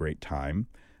having a great time.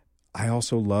 I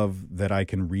also love that I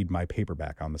can read my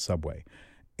paperback on the subway.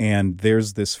 And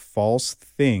there's this false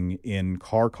thing in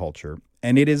car culture,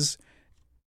 and it is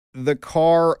the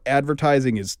car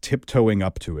advertising is tiptoeing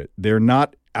up to it. They're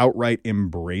not outright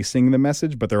embracing the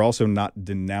message, but they're also not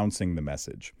denouncing the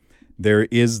message. There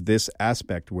is this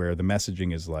aspect where the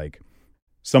messaging is like,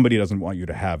 somebody doesn't want you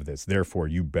to have this, therefore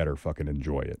you better fucking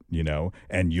enjoy it,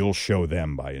 and you'll show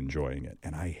them by enjoying it.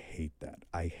 And I hate that.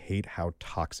 I hate how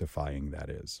toxifying that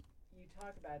is. You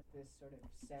talk about this sort of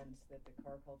sense that the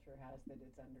car culture has that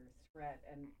it's under threat.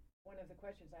 And one of the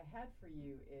questions I had for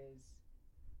you is,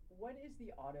 What is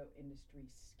the auto industry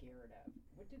scared of?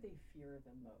 What do they fear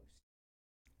the most?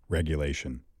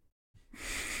 Regulation.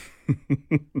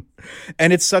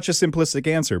 And it's such a simplistic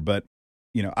answer, but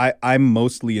I'm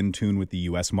mostly in tune with the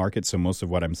U.S. market, so most of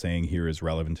what I'm saying here is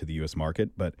relevant to the U.S.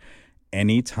 market. But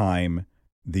anytime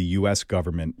the U.S.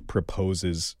 government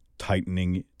proposes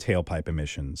tightening tailpipe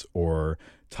emissions or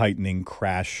tightening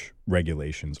crash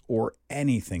regulations or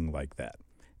anything like that,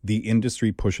 the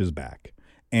industry pushes back.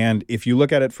 And if you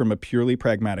look at it from a purely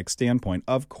pragmatic standpoint,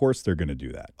 of course they're going to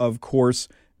do that. Of course,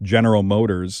 General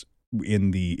Motors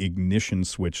in the ignition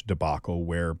switch debacle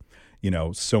where,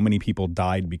 so many people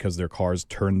died because their cars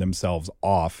turned themselves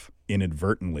off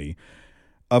inadvertently.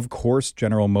 Of course,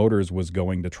 General Motors was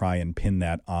going to try and pin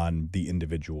that on the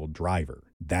individual driver.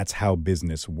 That's how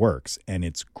business works. And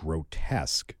it's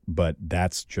grotesque, but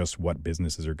that's just what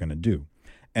businesses are going to do.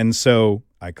 And so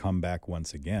I come back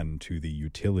once again to the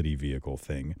utility vehicle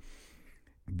thing.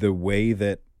 The way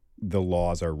that the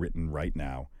laws are written right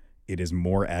now, it is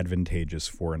more advantageous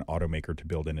for an automaker to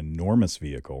build an enormous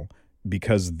vehicle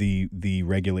because the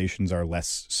regulations are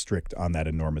less strict on that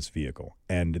enormous vehicle.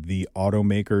 And the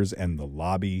automakers and the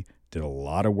lobby did a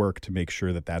lot of work to make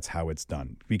sure that that's how it's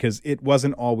done, because it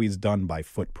wasn't always done by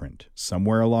footprint.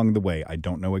 Somewhere along the way, I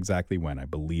don't know exactly when, I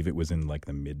believe it was in like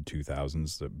the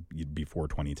mid-2000s, before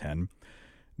 2010,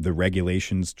 the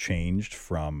regulations changed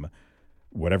from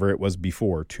whatever it was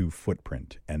before to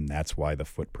footprint, and that's why the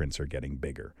footprints are getting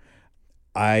bigger.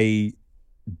 I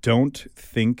don't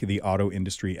think the auto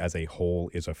industry as a whole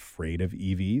is afraid of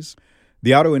EVs.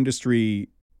 The auto industry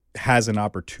has an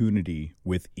opportunity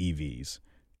with EVs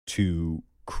to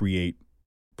create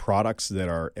products that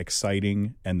are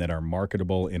exciting and that are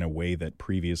marketable in a way that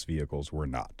previous vehicles were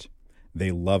not. They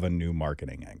love a new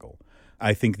marketing angle.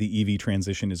 I think the EV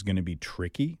transition is going to be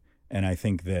tricky, and I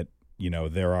think that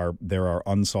there are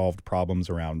unsolved problems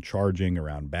around charging,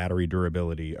 around battery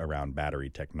durability, around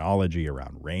battery technology,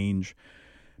 around range.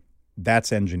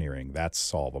 That's engineering. That's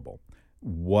solvable.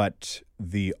 What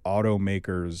the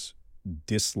automakers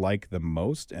dislike the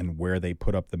most and where they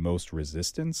put up the most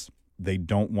resistance, they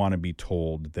don't want to be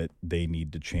told that they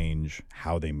need to change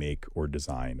how they make or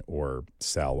design or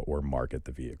sell or market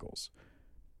the vehicles.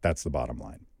 That's the bottom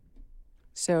line.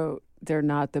 So they're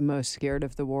not the most scared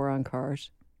of the war on cars?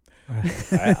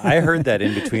 I heard that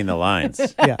in between the lines.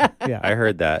 Yeah. I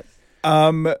heard that.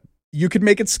 You could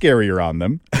make it scarier on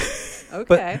them.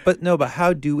 Okay. But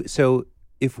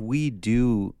if we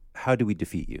do, how do we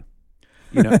defeat you?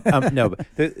 No, but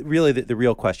the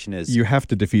real question is, you have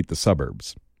to defeat the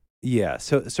suburbs. Yeah.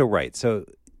 So right. So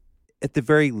at the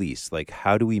very least, like,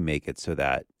 how do we make it so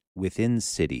that within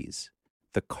cities,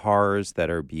 the cars that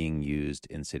are being used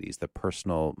in cities, the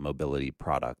personal mobility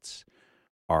products,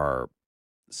 are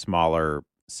smaller,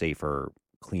 safer,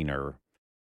 cleaner,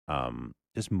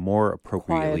 just more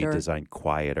appropriately designed,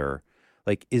 quieter?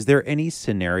 Like, is there any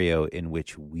scenario in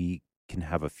which we can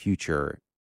have a future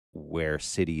where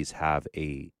cities have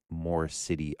a more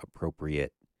city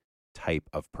appropriate type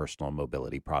of personal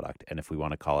mobility product? And if we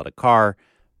want to call it a car,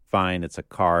 fine, it's a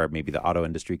car. Maybe the auto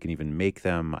industry can even make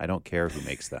them. I don't care who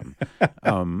makes them.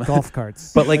 Golf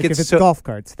carts. But like if it's golf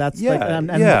carts, that's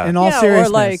in all Or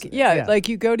seriousness. like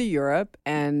you go to Europe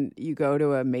and you go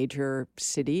to a major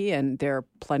city and there are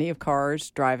plenty of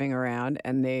cars driving around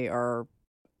and they are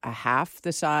a half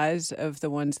the size of the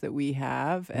ones that we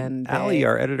have. And Allie,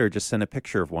 our editor, just sent a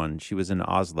picture of one. She was in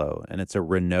Oslo, and it's a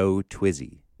Renault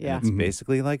Twizy. Yeah, and it's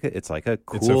basically like it's a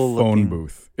cool. It's a phone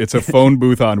booth. It's a phone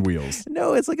booth on wheels.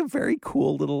 No, it's like a very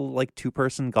cool little like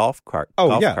 2-person golf cart.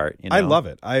 Cart, I love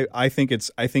it. I think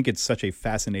it's such a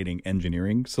fascinating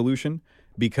engineering solution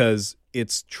because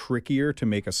it's trickier to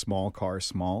make a small car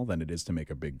small than it is to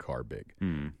make a big car big.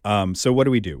 So what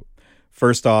do?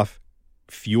 First off,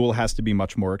 fuel has to be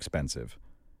much more expensive.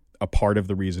 A part of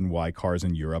the reason why cars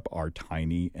in Europe are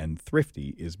tiny and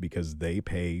thrifty is because they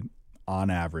pay, on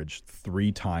average,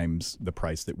 3 times the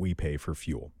price that we pay for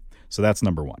fuel. So that's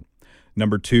number one.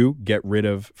 Number two, get rid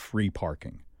of free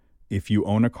parking. If you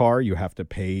own a car, you have to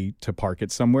pay to park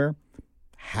it somewhere.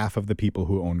 Half of the people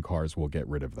who own cars will get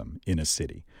rid of them in a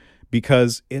city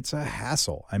because it's a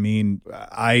hassle. I mean,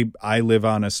 I live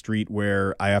on a street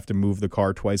where I have to move the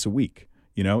car twice a week.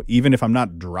 Even if I'm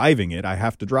not driving it, I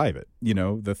have to drive it.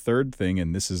 The third thing,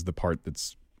 and this is the part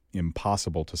that's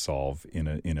impossible to solve in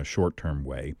a short-term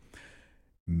way,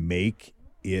 make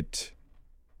it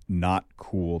not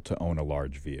cool to own a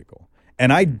large vehicle.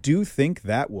 And I do think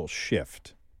that will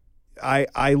shift.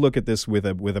 I look at this with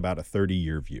about a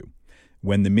 30-year view.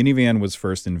 When the minivan was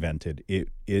first invented,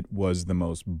 it was the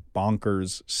most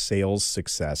bonkers sales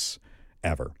success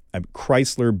ever.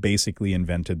 Chrysler basically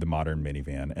invented the modern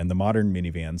minivan, and the modern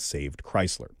minivan saved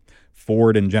Chrysler.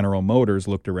 Ford and General Motors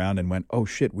looked around and went, oh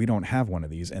shit, we don't have one of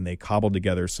these. And they cobbled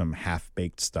together some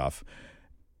half-baked stuff.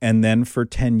 And then for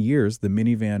 10 years, the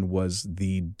minivan was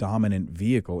the dominant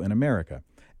vehicle in America.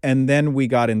 And then we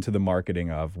got into the marketing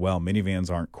of, well,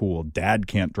 minivans aren't cool. Dad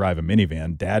can't drive a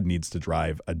minivan. Dad needs to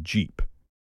drive a Jeep.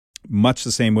 Much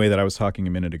the same way that I was talking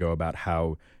a minute ago about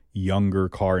how younger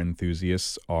car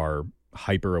enthusiasts are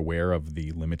hyper aware of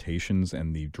the limitations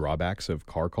and the drawbacks of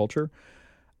car culture.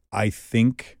 I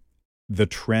think the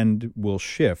trend will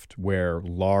shift where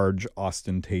large,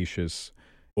 ostentatious,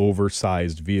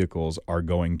 oversized vehicles are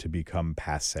going to become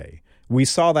passé. We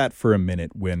saw that for a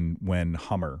minute when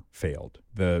Hummer failed.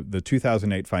 The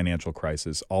 2008 financial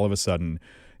crisis, all of a sudden,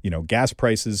 gas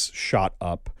prices shot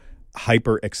up.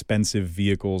 Hyper expensive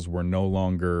vehicles were no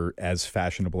longer as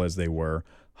fashionable as they were.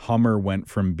 Hummer went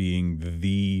from being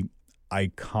the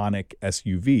iconic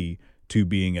SUV to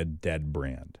being a dead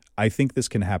brand. I think this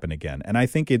can happen again. And I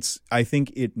think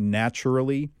it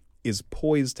naturally is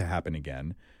poised to happen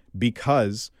again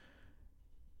because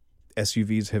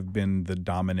SUVs have been the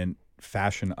dominant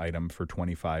fashion item for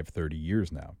 25, 30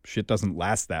 years now. Shit doesn't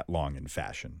last that long in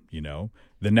fashion,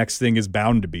 The next thing is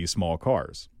bound to be small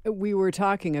cars. We were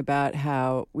talking about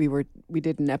how we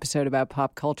did an episode about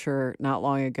pop culture not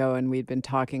long ago, and we'd been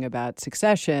talking about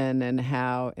Succession and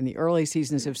how in the early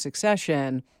seasons of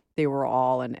Succession, they were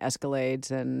all in Escalades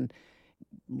and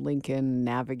Lincoln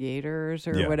Navigators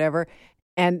or whatever.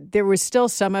 And there was still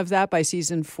some of that by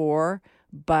season 4,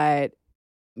 but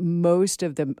most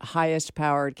of the highest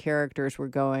powered characters were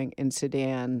going in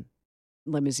sedan,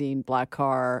 limousine, black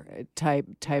car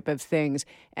type of things.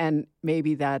 And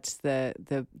maybe that's the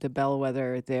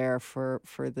bellwether there for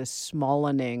the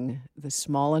smallening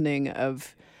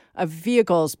of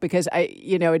vehicles, because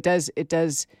it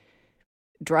does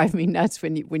drive me nuts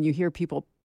when you hear people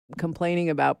complaining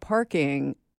about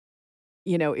parking.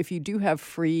 If you do have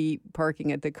free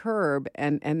parking at the curb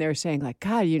and they're saying like,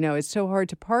 God, it's so hard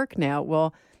to park now.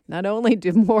 Well, not only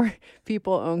do more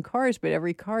people own cars, but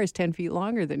every car is 10 feet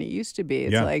longer than it used to be.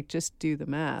 It's like, just do the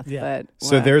math. Yeah. But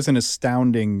so there's an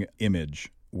astounding image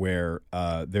where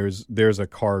there's a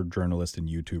car journalist and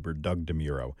YouTuber, Doug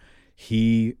DeMuro.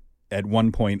 He at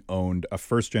one point owned a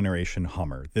first-generation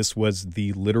Hummer. This was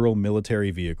the literal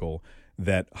military vehicle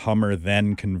that Hummer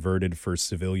then converted for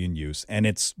civilian use, and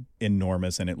it's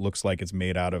enormous, and it looks like it's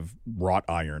made out of wrought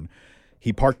iron.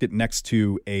 He parked it next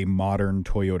to a modern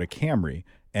Toyota Camry,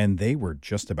 and they were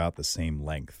just about the same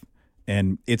length.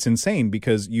 And it's insane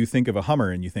because you think of a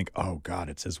Hummer and you think, oh, God,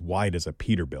 it's as wide as a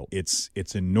Peterbilt.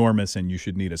 It's enormous, and you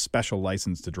should need a special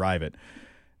license to drive it.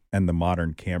 And the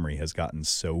modern Camry has gotten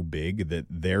so big that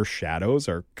their shadows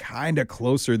are kind of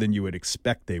closer than you would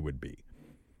expect they would be.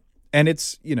 And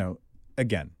it's,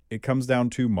 again, it comes down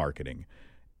to marketing.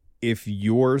 If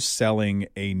you're selling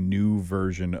a new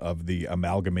version of the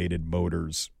Amalgamated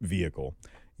Motors vehicle,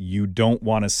 you don't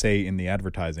want to say in the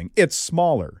advertising, it's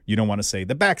smaller. You don't want to say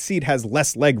the back seat has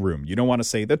less legroom. You don't want to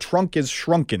say the trunk is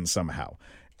shrunken somehow.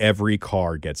 Every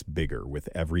car gets bigger with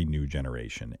every new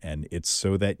generation. And it's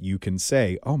so that you can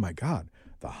say, oh my God,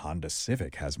 the Honda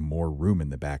Civic has more room in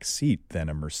the back seat than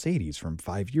a Mercedes from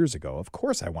 5 years ago. Of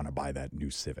course I want to buy that new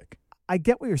Civic. I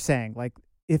get what you're saying. Like,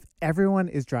 if everyone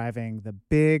is driving the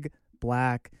big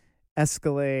black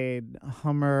Escalade,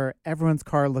 Hummer, everyone's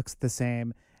car looks the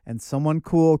same, and someone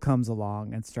cool comes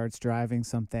along and starts driving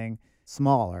something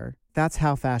smaller, that's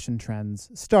how fashion trends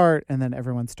start, and then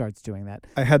everyone starts doing that.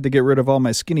 I had to get rid of all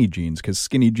my skinny jeans because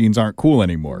skinny jeans aren't cool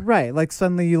anymore. Right. Like,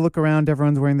 suddenly you look around,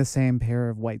 everyone's wearing the same pair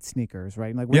of white sneakers,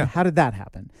 right? Like, how did that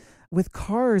happen? With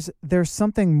cars, there's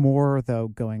something more, though,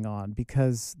 going on,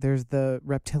 because there's the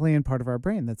reptilian part of our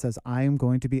brain that says, I am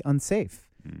going to be unsafe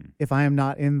if I am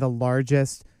not in the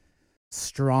largest,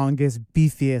 strongest,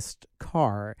 beefiest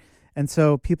car. And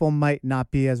so people might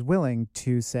not be as willing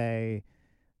to say,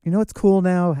 what's cool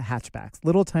now? Hatchbacks.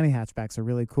 Little tiny hatchbacks are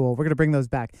really cool. We're going to bring those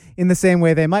back in the same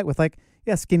way they might with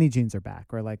skinny jeans are back,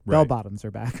 or bell bottoms are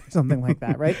back, or something like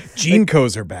that, right?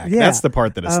 Jeancos are back. Yeah. That's the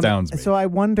part that astounds me. So I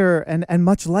wonder, and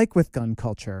much like with gun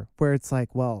culture, where it's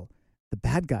like, well, the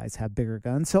bad guys have bigger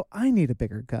guns, so I need a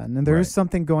bigger gun. And there is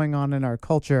something going on in our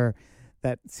culture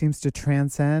that seems to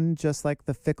transcend just like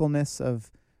the fickleness of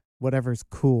whatever's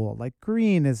cool. Like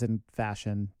green is in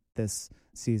fashion this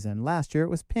season. Last year it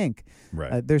was pink.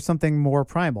 Right. There's something more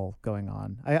primal going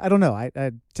on. I don't know.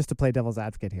 I just to play devil's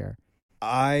advocate here.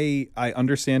 I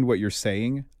understand what you're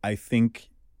saying. I think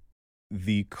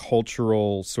the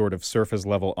cultural sort of surface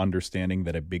level understanding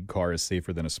that a big car is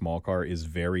safer than a small car is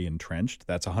very entrenched.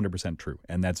 That's 100% true.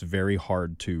 And that's very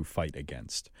hard to fight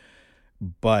against.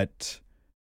 But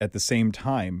at the same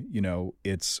time,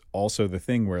 it's also the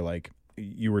thing where, like,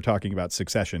 you were talking about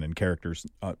Succession and characters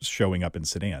showing up in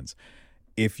sedans.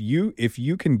 If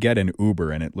you can get an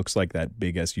Uber and it looks like that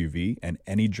big SUV, and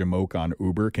any jamoke on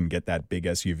Uber can get that big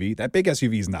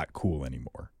SUV is not cool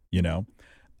anymore, Yeah,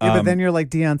 but then you're like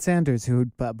Deion Sanders, who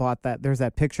bought that. There's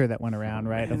that picture that went around,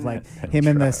 right, of like him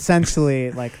in the essentially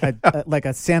like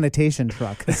a sanitation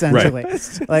truck, essentially,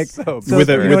 like with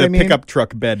a pickup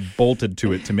truck bed bolted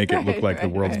to it to make it look like the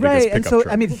world's biggest pickup and so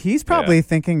truck. I mean, he's probably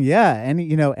thinking,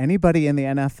 anybody in the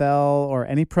NFL or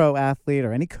any pro athlete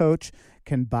or any coach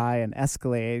can buy an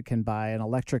Escalade, can buy an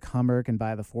electric Hummer, can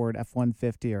buy the Ford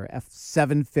F-150 or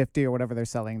F-750 or whatever they're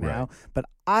selling now. Right. But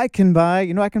I can buy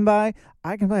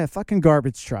a fucking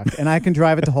garbage truck and I can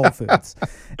drive it to Whole Foods.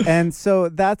 And so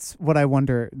that's what I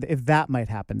wonder if that might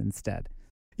happen instead.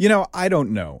 I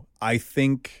don't know. I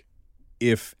think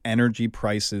if energy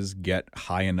prices get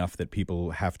high enough that people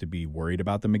have to be worried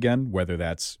about them again, whether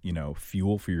that's,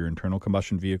 fuel for your internal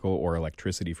combustion vehicle or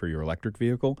electricity for your electric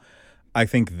vehicle, I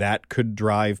think that could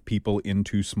drive people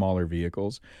into smaller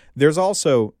vehicles. There's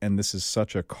also, and this is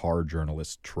such a car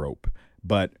journalist trope,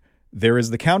 but there is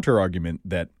the counter argument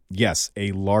that, yes,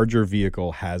 a larger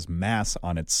vehicle has mass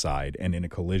on its side, and in a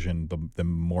collision, the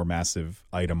more massive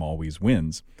item always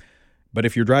wins. But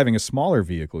if you're driving a smaller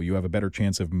vehicle, you have a better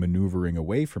chance of maneuvering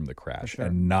away from the crash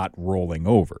and not rolling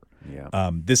over.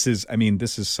 Yeah. This is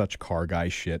such car guy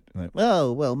shit. Like,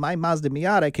 well, my Mazda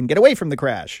Miata can get away from the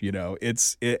crash.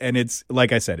 It's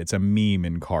like I said, it's a meme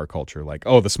in car culture. Like,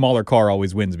 the smaller car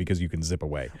always wins because you can zip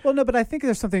away. Well, no, but I think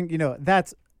there's something,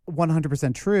 that's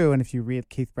 100% true. And if you read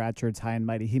Keith Bradshard's High and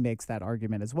Mighty, he makes that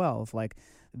argument as well. Of like,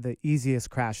 the easiest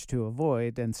crash to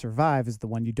avoid and survive is the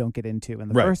one you don't get into in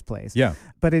the first place. Yeah.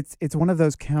 But it's one of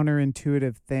those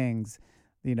counterintuitive things,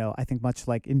 I think much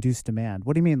like induced demand.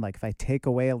 What do you mean? Like if I take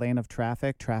away a lane of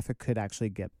traffic could actually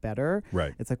get better.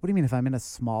 Right. It's like, what do you mean? If I'm in a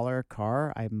smaller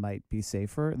car, I might be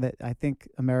safer. That I think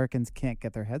Americans can't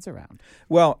get their heads around.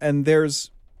 Well, and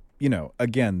there's,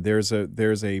 again, there's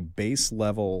a base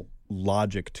level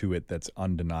logic to it that's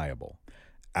undeniable.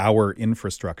 Our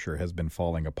infrastructure has been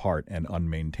falling apart and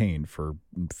unmaintained for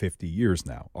 50 years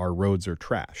now. Our roads are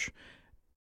trash.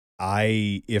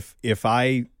 If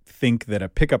I think that a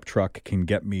pickup truck can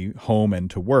get me home and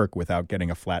to work without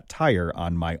getting a flat tire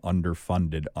on my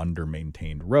underfunded,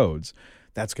 undermaintained roads,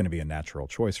 that's going to be a natural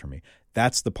choice for me.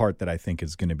 That's the part that I think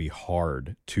is going to be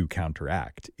hard to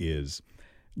counteract, is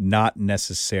not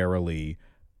necessarily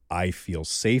I feel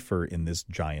safer in this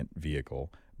giant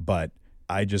vehicle, but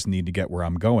I just need to get where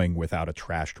I'm going without a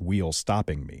trashed wheel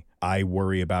stopping me. I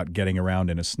worry about getting around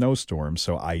in a snowstorm,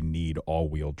 so I need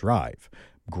all-wheel drive.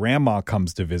 Grandma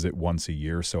comes to visit once a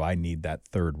year, so I need that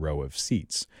third row of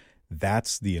seats.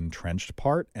 That's the entrenched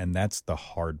part, and that's the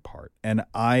hard part. And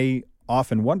I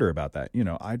often wonder about that.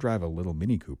 I drive a little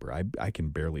Mini Cooper. I can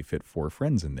barely fit 4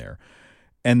 friends in there.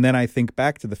 And then I think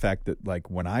back to the fact that,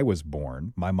 like, when I was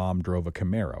born, my mom drove a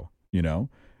Camaro,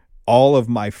 All of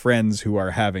my friends who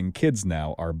are having kids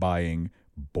now are buying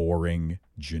boring,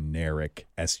 generic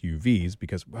SUVs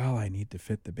because, I need to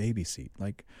fit the baby seat.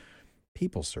 Like,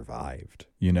 people survived,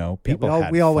 People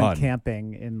had we all fun. went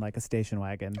camping in like a station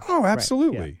wagon. Oh,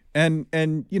 absolutely. Right. Yeah.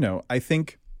 And I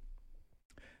think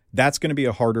that's going to be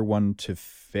a harder one to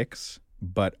fix.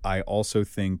 But I also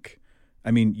think,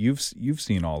 you've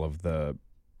seen all of the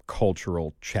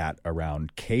cultural chat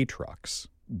around K trucks.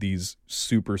 These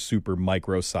super, super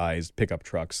micro-sized pickup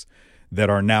trucks that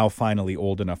are now finally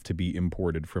old enough to be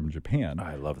imported from Japan.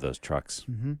 I love those trucks.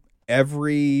 Mm-hmm.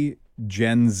 Every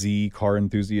Gen Z car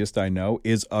enthusiast I know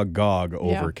is agog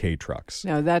over K trucks.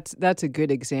 No, that's a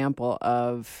good example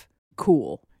of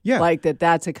cool. Yeah. Like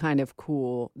that's a kind of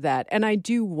cool that. And I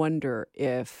do wonder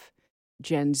if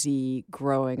Gen Z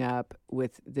growing up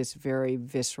with this very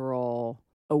visceral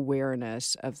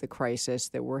awareness of the crisis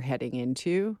that we're heading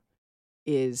into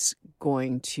is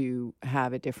going to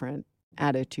have a different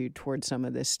attitude towards some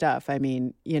of this stuff. I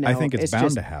think it's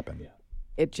bound to happen.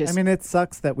 It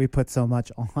sucks that we put so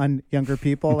much on younger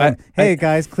people. And, hey,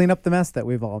 guys, clean up the mess that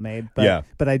we've all made.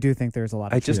 But I do think there's a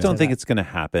lot of I just don't think it's going to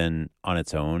happen on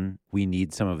its own. We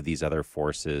need some of these other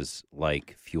forces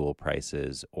like fuel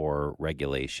prices or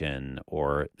regulation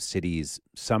or cities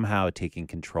somehow taking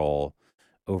control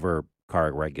over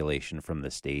car regulation from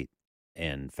the state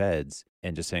and feds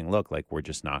and just saying, look, like, we're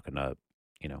just not going to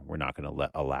we're not going to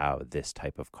allow this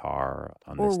type of car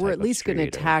on or this type we're at of least going to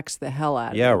street, or- tax the hell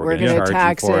out of Yeah, it. we're We're gonna going charge to you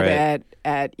tax for it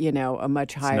at a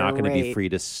much higher It's not going to rate. be free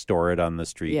to store it on the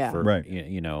street Yeah. for, Right.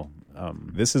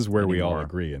 This is where we all anymore.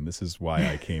 agree, and this is why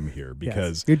I came here,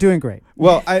 because You're doing great.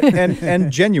 well,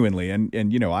 and genuinely, and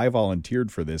I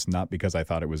volunteered for this not because I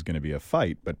thought it was going to be a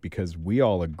fight, but because we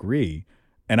all agree,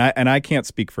 and I can't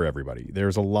speak for everybody.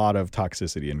 There's a lot of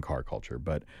toxicity in car culture,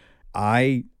 but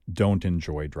I don't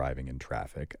enjoy driving in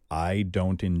traffic. I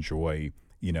don't enjoy,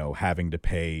 having to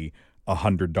pay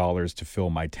 $100 to fill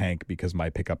my tank because my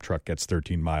pickup truck gets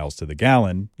 13 miles to the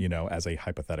gallon, as a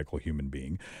hypothetical human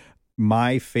being.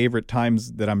 My favorite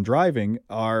times that I'm driving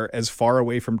are as far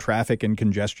away from traffic and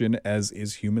congestion as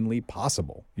is humanly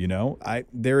possible.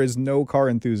 There is no car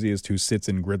enthusiast who sits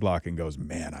in gridlock and goes,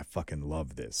 man, I fucking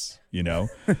love this.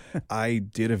 I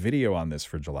did a video on this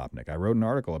for Jalopnik. I wrote an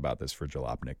article about this for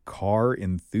Jalopnik. Car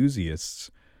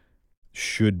enthusiasts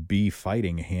should be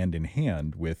fighting hand in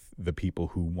hand with the people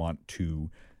who want to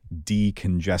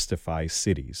decongestify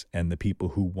cities and the people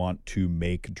who want to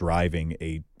make driving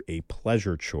a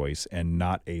pleasure choice and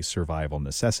not a survival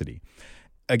necessity.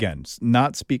 Again,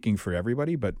 not speaking for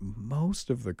everybody, but most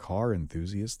of the car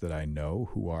enthusiasts that I know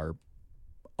who are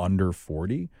under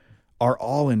 40 are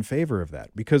all in favor of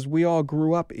that, because we all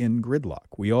grew up in gridlock.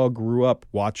 We all grew up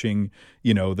watching,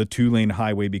 the 2-lane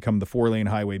highway become the 4-lane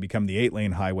highway, become the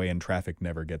 8-lane highway, and traffic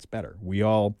never gets better. We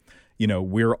all,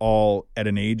 we're all at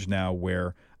an age now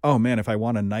where, oh man, if I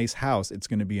want a nice house, it's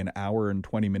going to be an hour and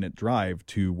 20-minute drive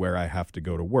to where I have to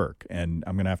go to work, and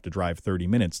I'm going to have to drive 30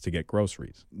 minutes to get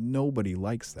groceries. Nobody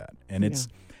likes that. And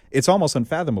it's almost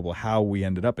unfathomable how we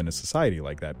ended up in a society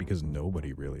like that, because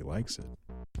nobody really likes it.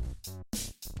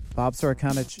 Bob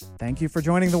Sorokanich, thank you for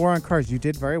joining the War on Cars. You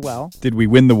did very well. Did we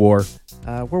win the war?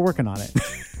 We're working on it.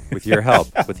 With your help.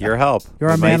 You're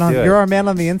our man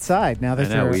on the inside. Now that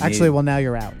now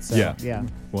you're out. So, yeah.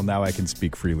 Well, now I can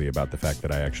speak freely about the fact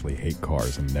that I actually hate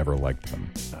cars and never liked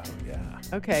them. Oh yeah.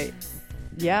 Okay.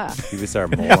 Yeah. He was our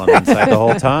mole on the inside the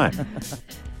whole time.